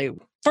there and say,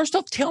 first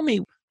off, tell me,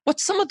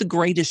 what's some of the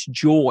greatest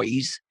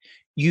joys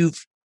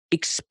you've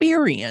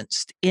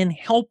experienced in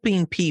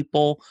helping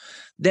people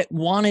that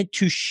wanted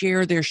to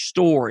share their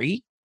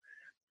story,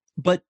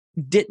 but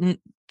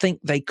didn't think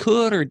they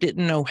could or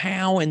didn't know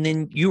how, and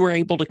then you were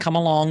able to come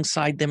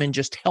alongside them and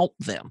just help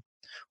them?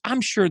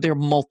 I'm sure there are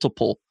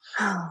multiple,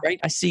 right?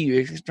 I see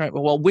you.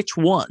 Well, which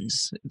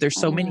ones? There's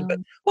so many, but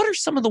what are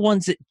some of the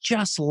ones that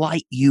just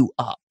light you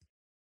up?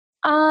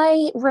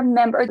 I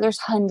remember there's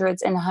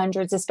hundreds and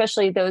hundreds,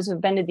 especially those who've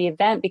been to the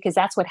event, because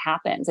that's what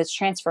happens. It's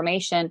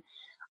transformation.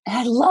 And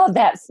I love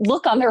that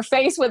look on their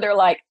face where they're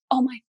like,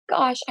 oh my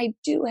gosh, I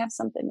do have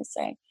something to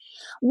say.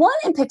 One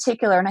in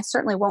particular, and I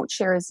certainly won't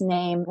share his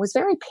name, was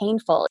very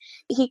painful.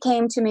 He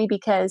came to me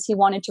because he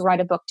wanted to write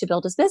a book to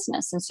build his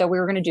business. And so we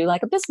were going to do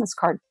like a business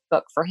card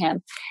book for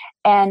him.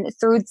 And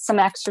through some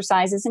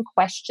exercises and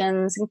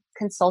questions and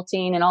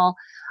consulting and all,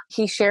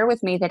 he shared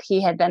with me that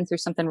he had been through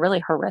something really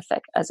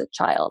horrific as a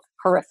child,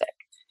 horrific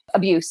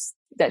abuse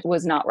that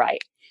was not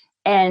right.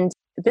 And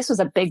this was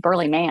a big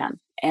burly man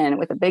and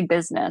with a big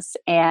business.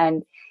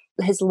 And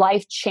his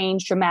life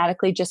changed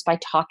dramatically just by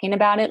talking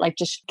about it, like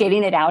just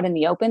getting it out in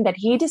the open, that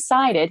he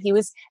decided, he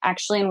was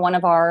actually in one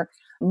of our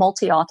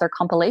multi-author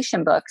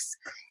compilation books,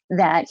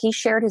 that he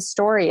shared his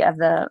story of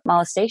the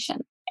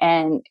molestation.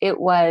 And it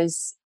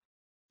was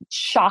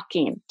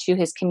shocking to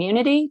his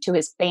community, to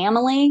his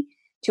family,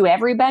 to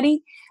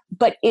everybody.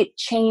 But it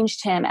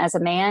changed him as a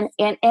man,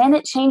 and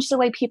it changed the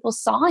way people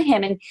saw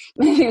him. And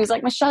he was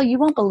like, Michelle, you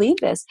won't believe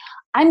this.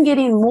 I'm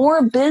getting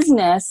more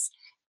business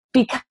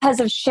because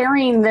of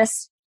sharing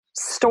this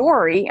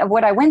story of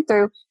what I went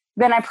through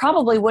than I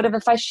probably would have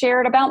if I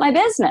shared about my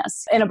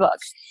business in a book.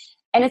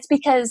 And it's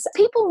because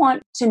people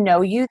want to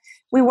know you.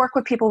 We work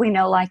with people we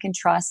know, like, and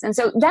trust. And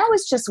so that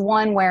was just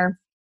one where,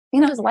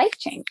 his life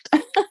changed.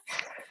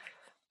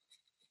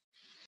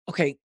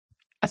 Okay.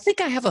 I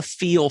think I have a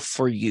feel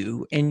for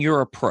you and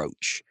your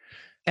approach.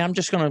 And I'm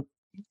just going to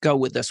go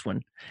with this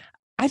one.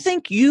 I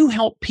think you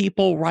help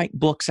people write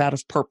books out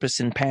of purpose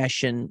and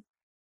passion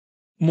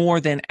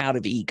more than out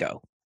of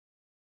ego.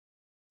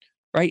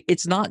 Right?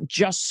 It's not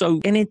just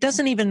so, and it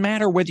doesn't even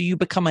matter whether you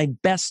become a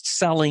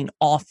best-selling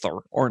author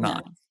or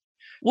not. No.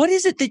 What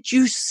is it that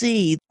you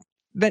see,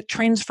 that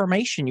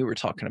transformation you were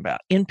talking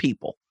about in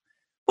people?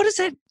 What does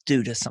that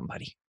do to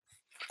somebody?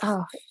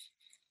 Oh,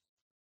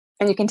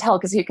 and you can tell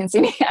because you can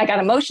see me, I got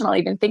emotional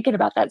even thinking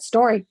about that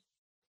story.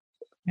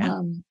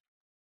 Yeah.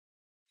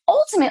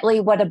 Ultimately,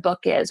 what a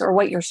book is, or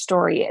what your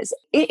story is,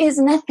 it is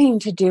nothing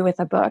to do with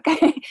a book.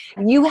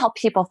 You help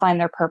people find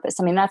their purpose.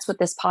 I mean, that's what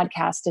this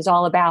podcast is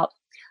all about.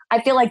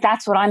 I feel like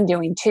that's what I'm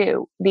doing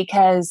too,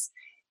 because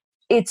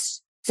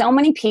it's so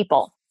many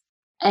people,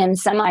 and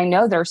some I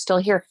know they're still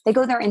here. They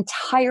go their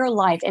entire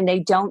life and they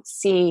don't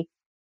see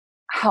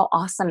how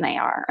awesome they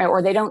are,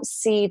 or they don't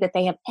see that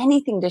they have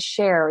anything to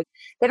share.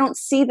 They don't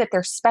see that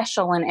they're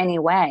special in any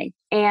way.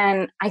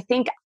 And I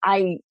think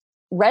I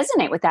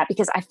resonate with that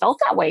because I felt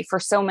that way for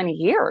so many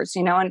years,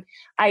 and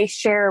I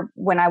share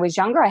when I was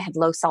younger, I had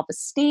low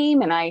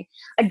self-esteem, and I,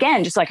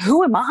 again, just like,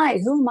 who am I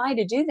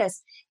to do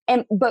this?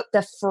 But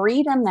the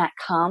freedom that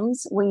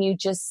comes when you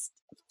just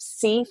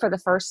see for the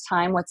first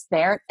time what's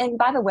there. And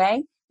by the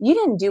way, you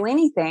didn't do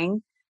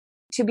anything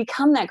to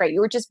become that great. You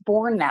were just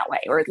born that way,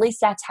 or at least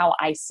that's how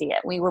I see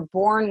it. We were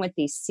born with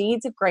these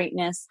seeds of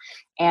greatness.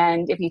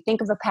 And if you think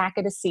of a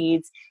packet of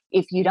seeds,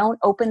 if you don't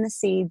open the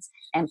seeds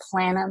and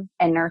plant them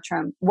and nurture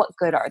them, what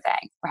good are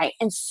they, right?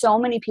 And so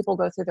many people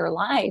go through their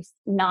life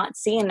not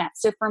seeing that.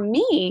 So for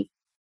me,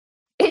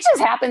 it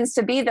just happens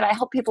to be that I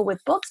help people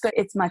with books, but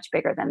it's much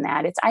bigger than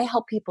that. I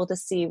help people to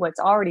see what's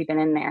already been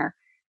in there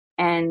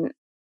and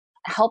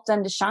help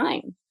them to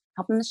shine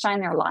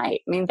their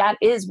light. I mean, that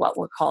is what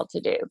we're called to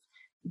do.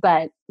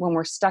 But when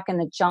we're stuck in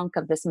the junk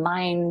of this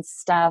mind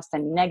stuff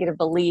and negative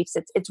beliefs,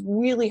 it's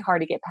really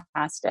hard to get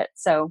past it.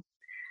 So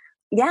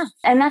yeah.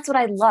 And that's what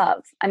I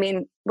love. I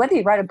mean, whether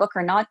you write a book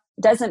or not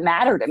doesn't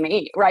matter to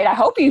me, right? I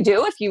hope you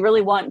do if you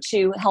really want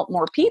to help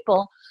more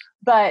people.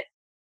 But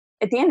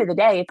at the end of the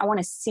day, I want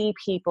to see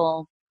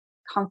people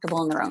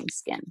comfortable in their own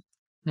skin.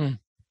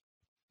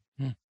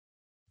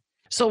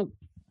 So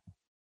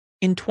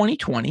in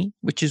 2020,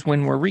 which is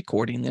when we're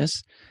recording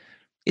this,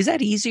 is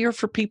that easier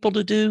for people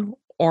to do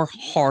or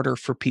harder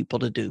for people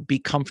to do? Be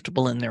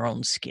comfortable in their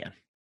own skin?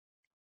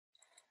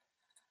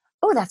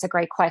 Oh, that's a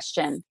great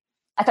question.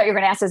 I thought you were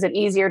going to ask, is it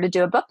easier to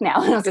do a book now?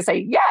 And I was going to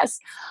say, yes.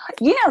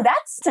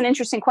 That's an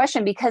interesting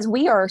question because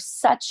we are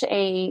such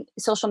a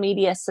social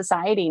media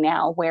society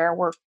now where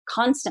we're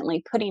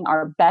constantly putting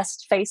our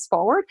best face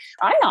forward.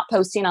 I'm not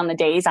posting on the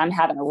days I'm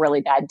having a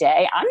really bad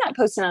day. I'm not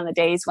posting on the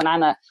days when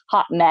I'm a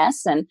hot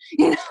mess. And,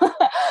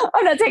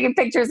 I'm not taking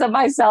pictures of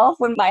myself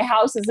when my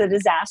house is a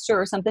disaster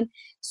or something.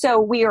 So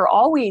we are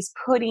always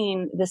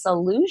putting this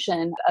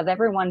illusion of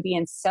everyone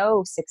being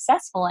so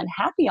successful and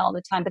happy all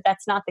the time, but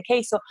that's not the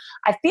case. So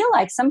I feel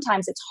like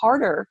sometimes it's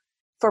harder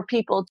for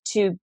people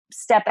to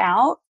step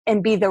out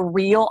and be their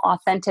real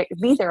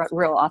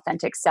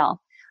authentic self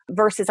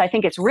versus I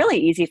think it's really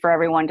easy for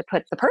everyone to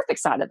put the perfect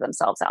side of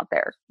themselves out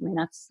there. I mean,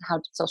 that's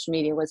how social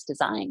media was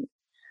designed.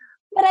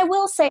 But I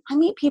will say, I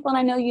meet people, and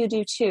I know you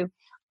do too.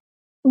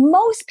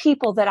 Most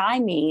people that I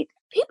meet,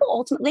 people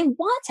ultimately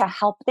want to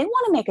help. They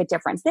want to make a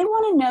difference. They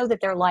want to know that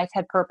their life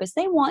had purpose.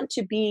 They want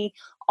to be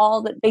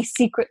all that they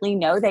secretly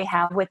know they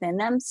have within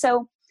them.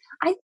 So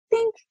I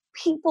think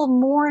people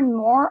more and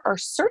more are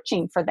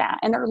searching for that,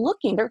 and they're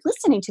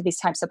listening to these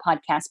types of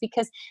podcasts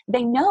because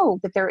they know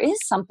that there is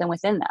something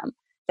within them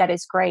that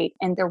is great,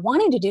 and they're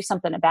wanting to do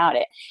something about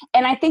it.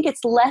 And I think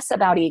it's less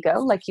about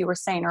ego, like you were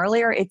saying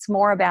earlier. It's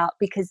more about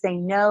because they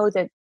know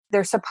that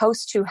they're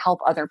supposed to help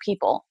other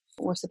people.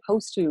 We're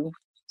supposed to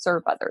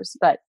serve others,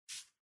 but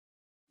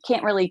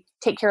can't really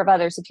take care of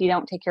others if you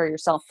don't take care of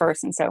yourself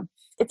first. And so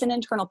it's an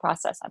internal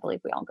process, I believe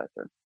we all go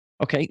through.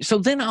 Okay. So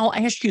then I'll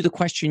ask you the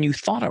question you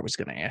thought I was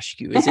going to ask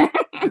you. Is it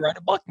you write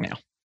a book now?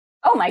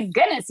 Oh my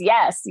goodness.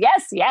 Yes,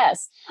 yes,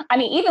 yes. I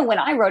mean, even when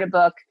I wrote a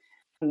book,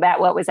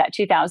 what was that,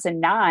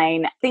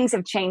 2009, things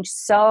have changed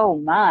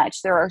so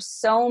much. There are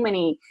so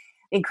many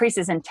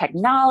increases in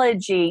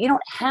technology. You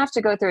don't have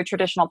to go through a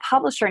traditional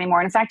publisher anymore.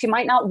 And in fact, you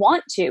might not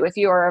want to if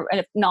you're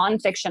a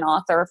nonfiction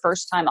author, a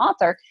first-time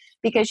author,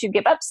 because you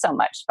give up so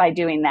much by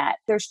doing that.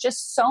 There's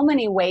just so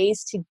many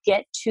ways to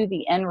get to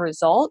the end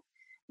result.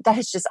 That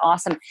is just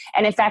awesome.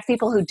 And in fact,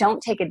 people who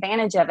don't take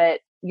advantage of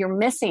it, you're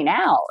missing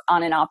out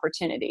on an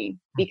opportunity,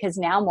 because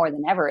now more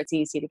than ever, it's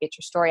easy to get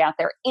your story out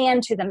there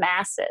and to the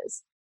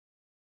masses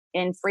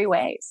in free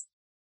ways.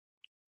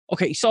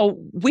 Okay, so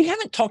we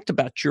haven't talked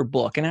about your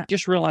book, and I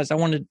just realized I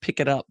wanted to pick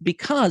it up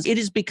because it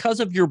is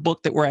because of your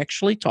book that we're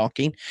actually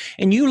talking.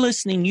 And you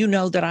listening, you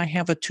know that I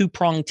have a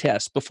two-pronged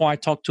test before I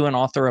talk to an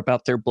author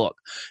about their book.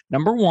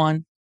 Number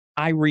one,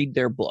 I read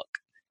their book.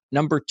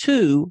 Number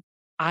two,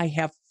 I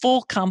have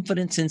full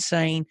confidence in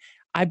saying,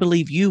 I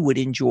believe you would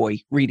enjoy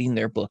reading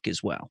their book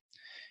as well.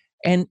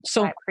 And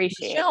so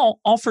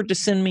Michelle offered to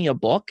send me a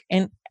book,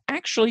 and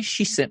actually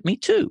she sent me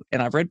two,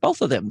 and I've read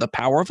both of them. The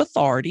Power of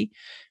Authority,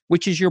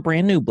 which is your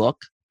brand new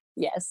book.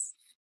 Yes.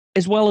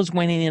 As well as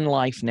Winning in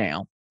Life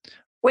Now.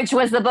 Which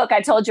was the book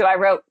I told you I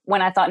wrote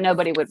when I thought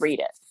nobody would read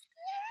it.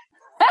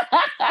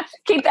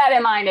 Keep that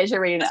in mind as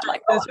you're reading it.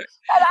 Like, oh,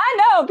 I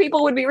know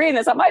people would be reading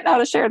this. I might not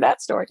have shared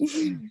that story.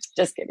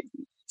 Just kidding.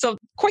 So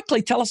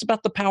quickly, tell us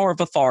about The Power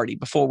of Authority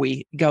before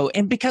we go.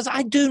 And because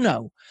I do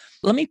know,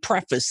 let me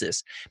preface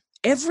this.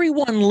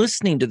 Everyone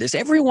listening to this,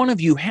 every one of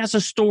you has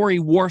a story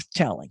worth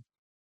telling.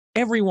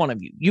 Every one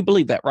of you. You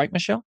believe that, right,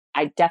 Michelle?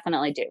 I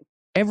definitely do.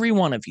 Every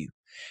one of you.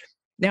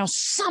 Now,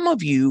 some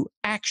of you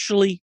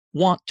actually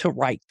want to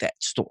write that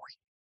story.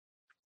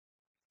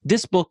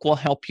 This book will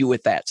help you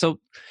with that. So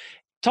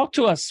talk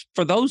to us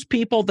for those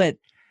people that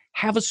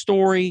have a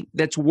story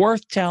that's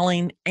worth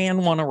telling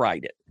and want to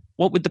write it.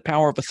 What would The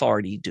Power of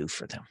Authority do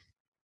for them?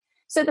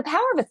 So the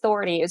power of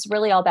authority is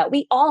really all about,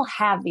 we all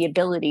have the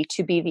ability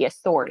to be the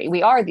authority.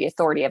 We are the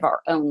authority of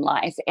our own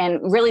life. And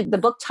really the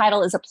book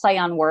title is a play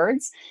on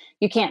words.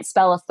 You can't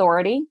spell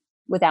authority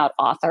without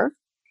author.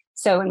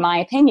 So in my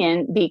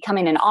opinion,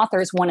 becoming an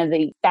author is one of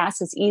the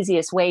fastest,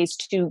 easiest ways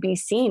to be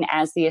seen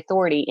as the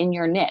authority in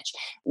your niche,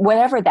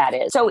 whatever that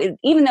is. So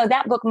even though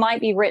that book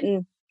might be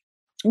written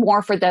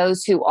more for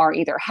those who are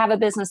either have a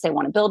business, they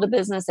want to build a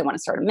business, they want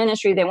to start a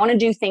ministry, they want to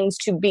do things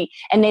to be,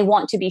 and they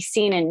want to be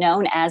seen and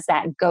known as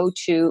that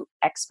go-to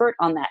expert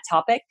on that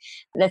topic.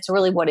 That's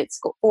really what it's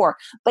for.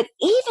 But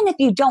even if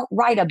you don't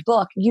write a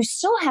book, you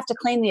still have to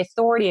claim the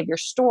authority of your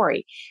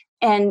story.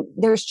 And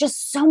there's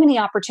just so many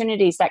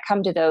opportunities that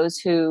come to those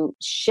who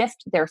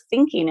shift their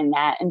thinking in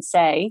that and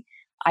say,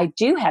 I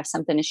do have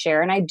something to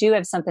share, and I do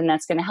have something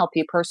that's going to help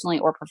you personally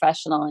or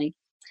professionally.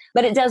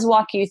 But it does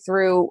walk you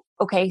through,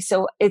 okay,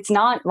 so it's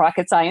not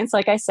rocket science.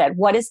 Like I said,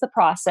 what is the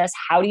process?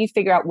 How do you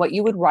figure out what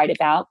you would write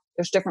about?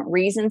 There's different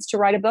reasons to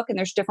write a book, and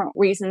there's different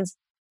reasons,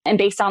 and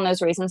based on those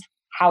reasons,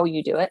 how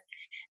you do it.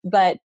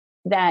 But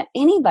that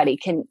anybody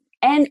can,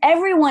 and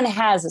everyone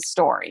has a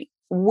story,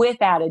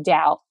 without a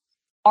doubt.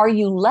 Are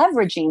you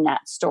leveraging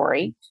that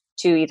story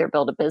to either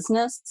build a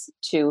business,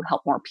 to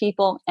help more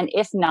people? And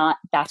if not,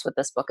 that's what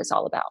this book is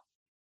all about.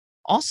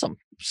 Awesome.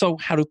 So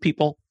how do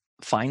people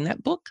find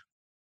that book?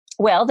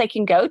 Well, they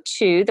can go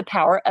to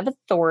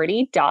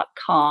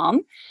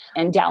thepowerofauthority.com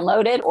and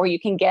download it, or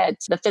you can get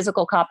the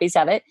physical copies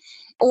of it.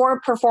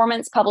 Or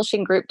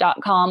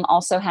performancepublishinggroup.com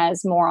also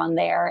has more on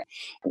there.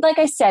 Like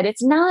I said,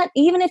 it's not,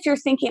 even if you're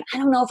thinking, I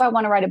don't know if I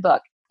want to write a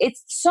book,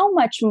 it's so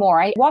much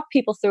more. I walk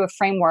people through a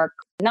framework,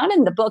 not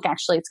in the book,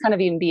 actually. It's kind of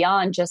even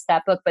beyond just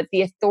that book, but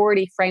the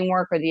authority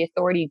framework or the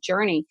authority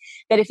journey,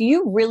 that if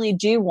you really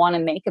do want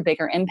to make a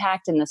bigger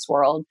impact in this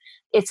world,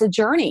 it's a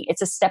journey.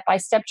 It's a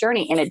step-by-step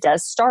journey. And it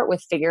does start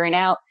with figuring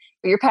out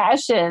your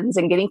passions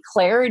and getting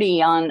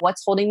clarity on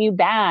what's holding you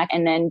back,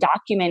 and then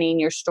documenting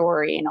your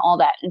story and all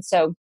that. And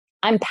so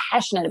I'm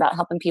passionate about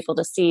helping people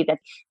to see that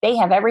they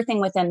have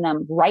everything within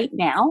them right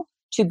now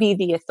to be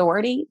the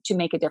authority to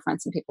make a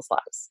difference in people's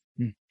lives.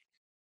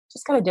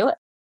 Just got to do it.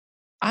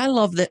 I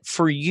love that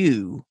for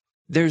you,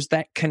 there's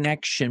that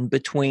connection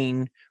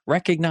between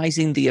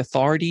recognizing the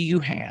authority you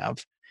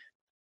have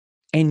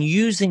and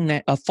using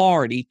that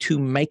authority to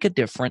make a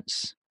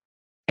difference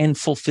and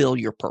fulfill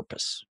your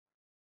purpose.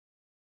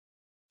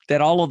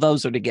 That all of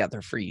those are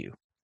together for you.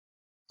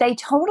 They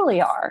totally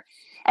are.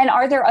 And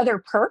are there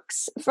other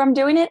perks from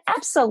doing it?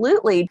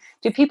 Absolutely.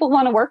 Do people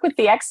want to work with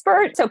the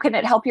expert? So can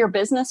it help your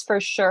business?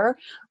 For sure.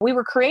 We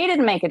were created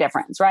to make a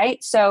difference,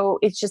 right? So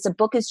it's just, a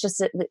book is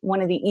just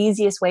one of the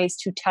easiest ways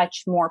to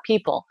touch more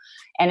people.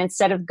 And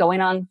instead of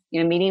going on,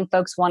 meeting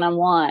folks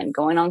one-on-one,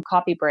 going on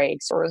coffee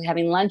breaks, or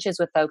having lunches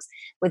with folks,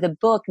 with a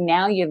book,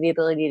 now you have the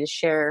ability to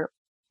share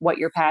what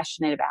you're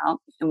passionate about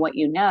and what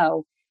you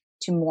know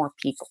to more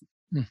people.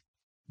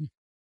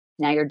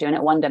 Now you're doing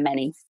it one to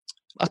many.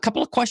 A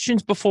couple of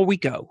questions before we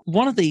go.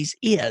 One of these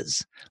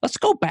is, let's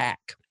go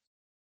back.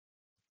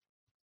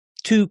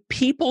 to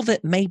people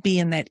that may be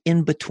in that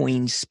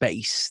in-between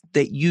space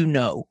that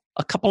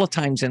a couple of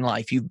times in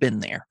life you've been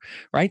there,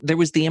 right? There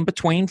was the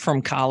in-between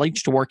from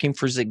college to working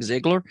for Zig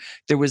Ziglar.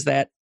 There was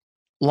that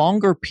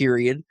longer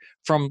period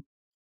from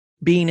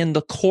being in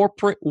the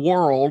corporate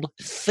world,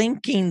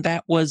 thinking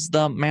that was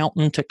the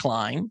mountain to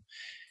climb,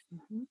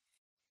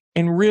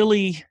 and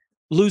really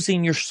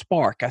losing your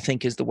spark, I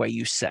think is the way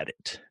you said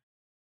it.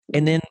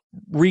 And then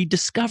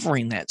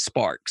rediscovering that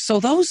spark. So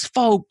those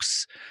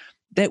folks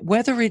that,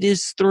 whether it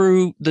is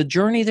through the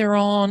journey they're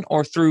on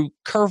or through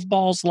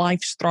curveballs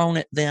life's thrown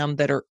at them,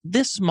 that are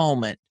this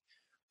moment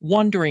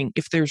wondering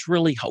if there's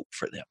really hope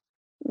for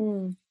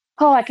them.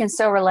 Oh, I can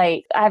so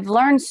relate. I've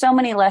learned so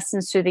many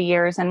lessons through the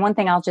years. And one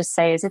thing I'll just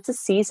say is it's a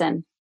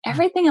season.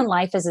 Everything in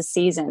life is a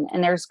season.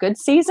 And there's good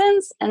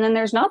seasons and then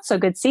there's not so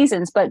good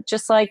seasons. But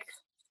just like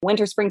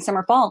winter, spring,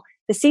 summer, fall,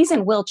 the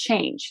season will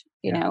change,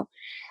 you know.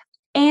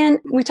 And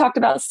we talked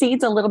about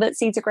seeds a little bit,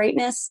 seeds of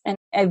greatness. And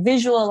I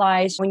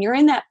visualize when you're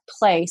in that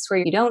place where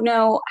you don't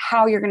know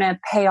how you're going to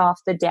pay off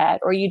the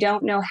debt, or you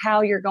don't know how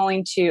you're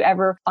going to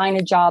ever find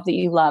a job that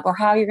you love, or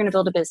how you're going to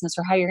build a business,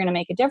 or how you're going to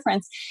make a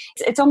difference.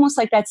 It's almost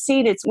like that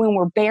seed. It's when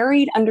we're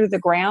buried under the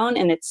ground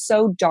and it's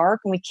so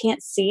dark and we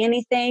can't see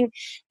anything,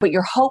 but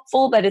you're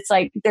hopeful, but it's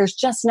like there's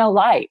just no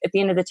light at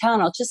the end of the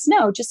tunnel. Just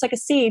know, just like a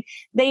seed,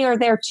 they are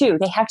there too.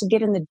 They have to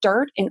get in the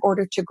dirt in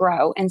order to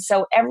grow. And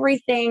so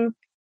everything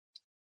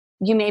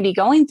you may be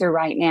going through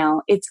right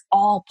now, it's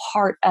all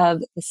part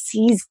of the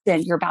season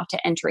you're about to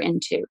enter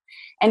into.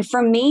 And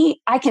for me,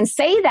 I can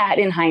say that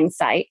in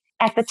hindsight.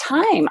 At the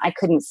time, I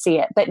couldn't see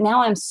it. But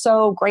now I'm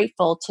so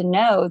grateful to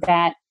know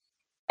that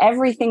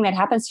everything that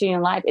happens to you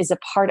in life is a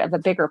part of a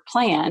bigger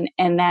plan,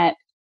 and that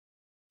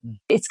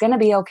it's going to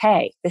be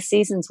okay. The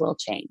seasons will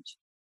change.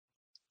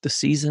 The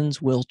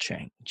seasons will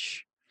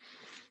change.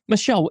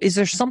 Michelle, is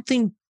there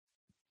something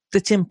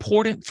that's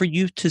important for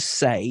you to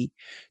say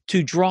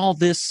to draw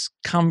this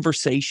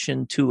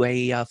conversation to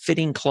a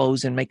fitting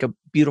close and make a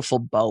beautiful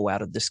bow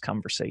out of this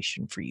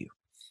conversation for you?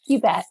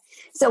 You bet.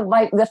 So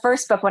the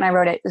first book, when I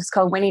wrote it, was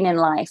called Winning in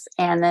Life.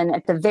 And then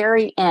at the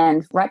very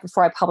end, right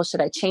before I published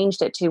it, I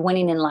changed it to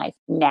Winning in Life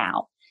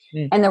Now.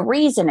 And the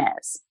reason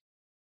is,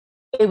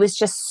 it was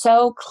just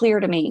so clear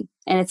to me,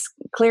 and it's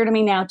clear to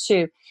me now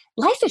too.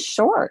 Life is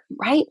short,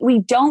 right? We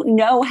don't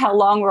know how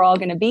long we're all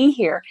going to be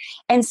here.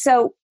 And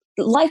so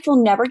life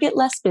will never get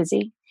less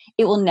busy.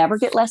 It will never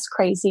get less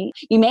crazy.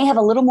 You may have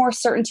a little more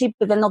certainty,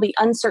 but then there'll be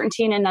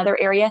uncertainty in another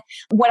area.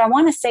 What I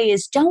want to say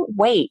is don't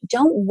wait.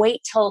 Don't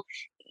wait till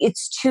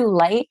it's too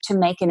late to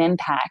make an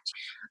impact.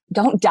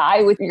 Don't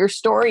die with your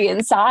story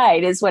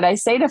inside is what I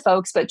say to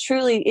folks. But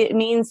truly, it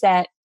means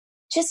that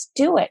just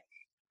do it.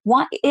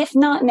 Why, if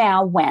not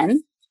now,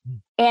 when?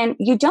 And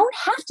you don't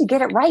have to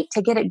get it right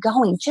to get it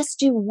going. Just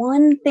do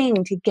one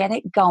thing to get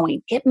it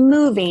going. Get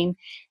moving.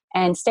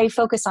 And stay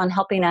focused on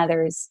helping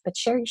others, but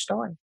share your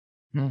story.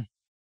 And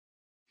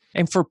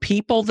for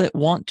people that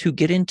want to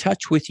get in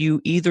touch with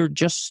you, either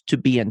just to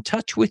be in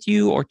touch with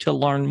you or to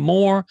learn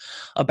more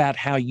about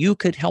how you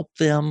could help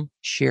them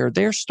share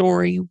their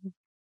story,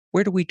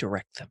 where do we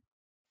direct them?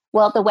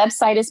 Well, the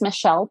website is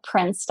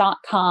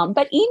michelleprince.com,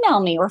 but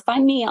email me or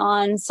find me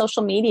on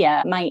social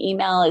media. My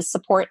email is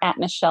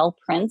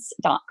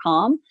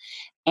support@michelleprince.com.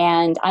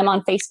 And I'm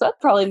on Facebook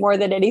probably more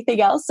than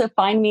anything else. So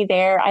find me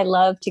there. I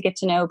love to get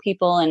to know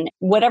people, and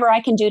whatever I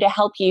can do to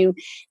help you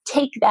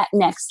take that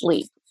next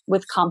leap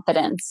with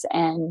confidence.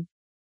 And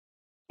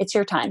it's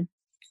your time.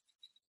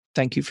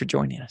 Thank you for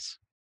joining us.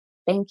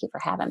 Thank you for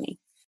having me.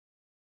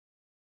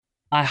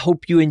 I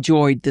hope you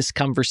enjoyed this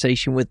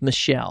conversation with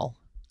Michelle.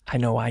 I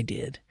know I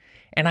did.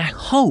 And I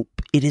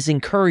hope it has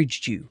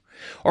encouraged you,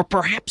 or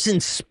perhaps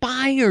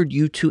inspired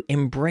you to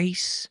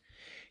embrace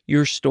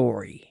your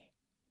story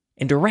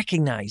and to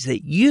recognize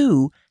that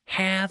you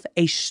have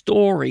a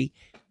story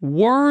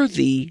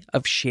worthy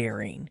of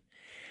sharing.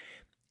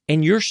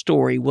 And your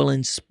story will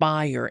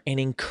inspire and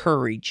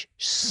encourage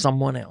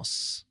someone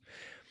else.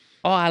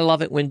 Oh, I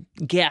love it when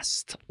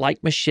guests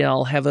like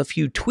Michelle have a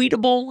few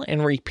tweetable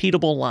and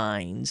repeatable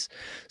lines.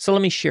 So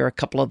let me share a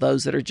couple of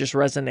those that are just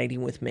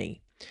resonating with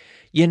me.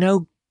 You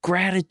know,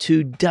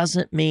 gratitude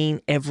doesn't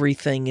mean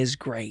everything is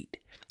great.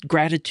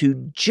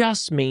 Gratitude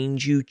just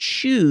means you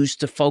choose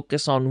to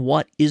focus on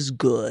what is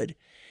good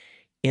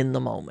in the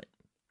moment.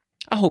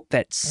 I hope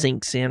that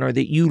sinks in, or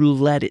that you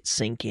let it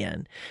sink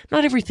in.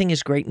 Not everything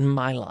is great in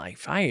my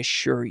life, I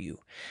assure you.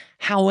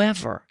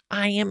 However,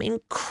 I am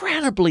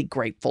incredibly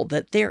grateful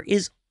that there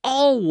is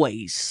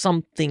always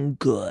something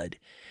good.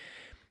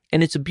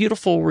 And it's a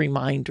beautiful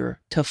reminder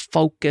to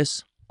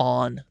focus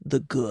on the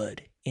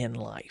good in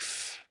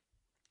life.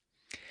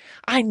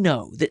 I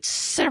know that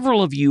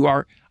several of you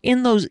are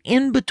in those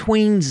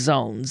in-between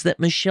zones that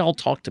Michelle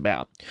talked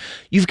about.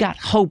 You've got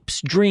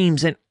hopes,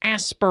 dreams, and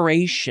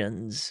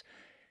aspirations.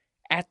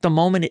 At the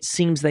moment, it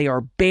seems they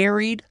are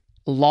buried,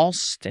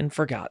 lost, and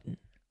forgotten.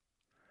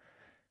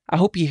 I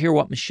hope you hear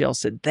what Michelle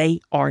said. They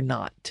are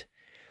not.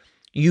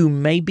 You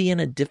may be in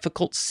a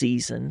difficult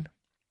season.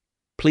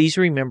 Please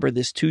remember,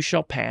 this too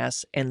shall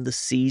pass, and the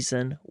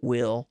season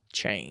will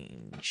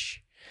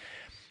change.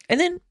 And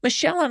then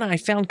Michelle and I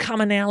found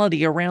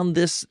commonality around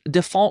this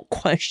default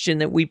question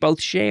that we both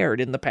shared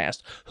in the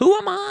past. Who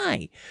am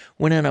I?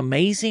 When an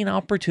amazing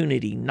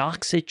opportunity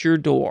knocks at your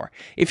door.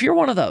 If you're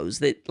one of those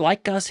that,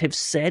 like us, have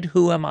said,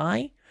 who am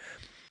I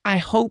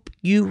hope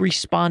you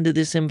respond to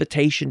this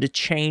invitation to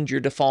change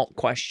your default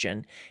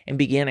question and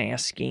begin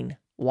asking,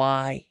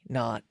 why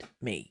not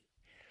me?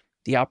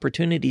 The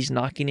opportunity's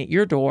knocking at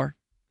your door,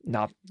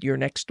 not your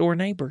next door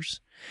neighbor's.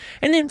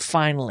 And then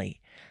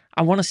finally,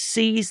 I want to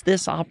seize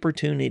this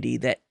opportunity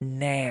that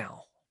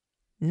now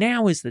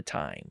is the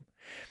time.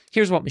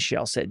 Here's what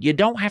Michelle said. You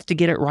don't have to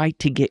get it right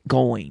to get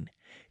going.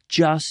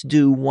 Just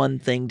do one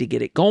thing to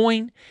get it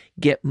going,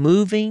 get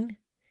moving,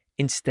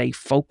 and stay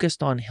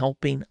focused on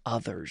helping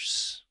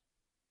others.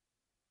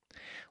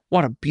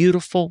 What a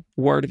beautiful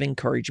word of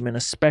encouragement,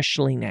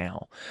 especially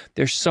now.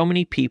 There's so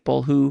many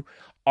people who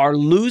are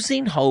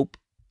losing hope,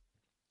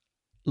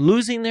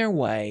 losing their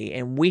way,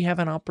 and we have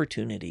an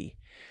opportunity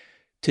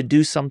to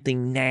do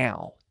something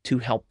now to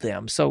help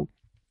them. So,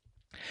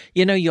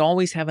 you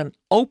always have an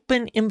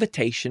open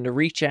invitation to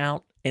reach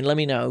out and let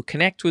me know,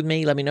 connect with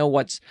me, let me know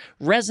what's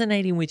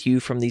resonating with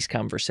you from these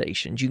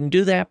conversations. You can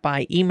do that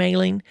by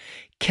emailing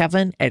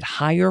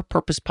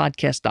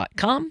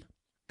kevin@higherpurposepodcast.com,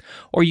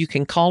 or you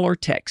can call or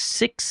text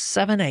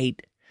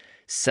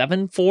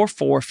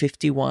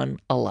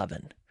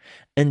 678-744-5111.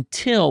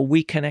 Until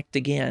we connect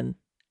again,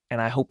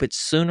 and I hope it's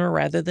sooner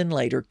rather than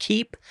later,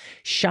 keep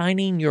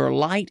shining your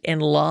light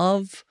and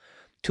love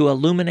to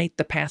illuminate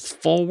the path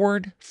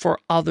forward for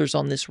others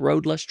on this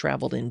road less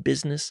traveled in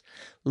business,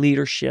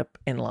 leadership,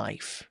 and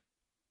life.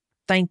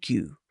 Thank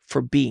you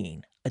for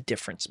being a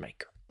difference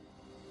maker.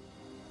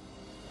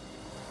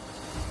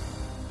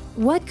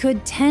 What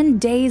could 10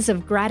 days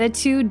of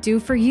gratitude do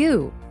for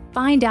you?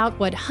 Find out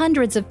what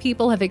hundreds of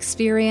people have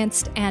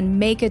experienced and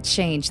make a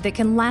change that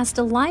can last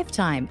a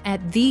lifetime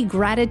at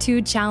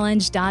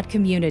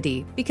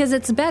thegratitudechallenge.community, because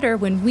it's better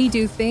when we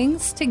do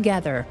things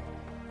together.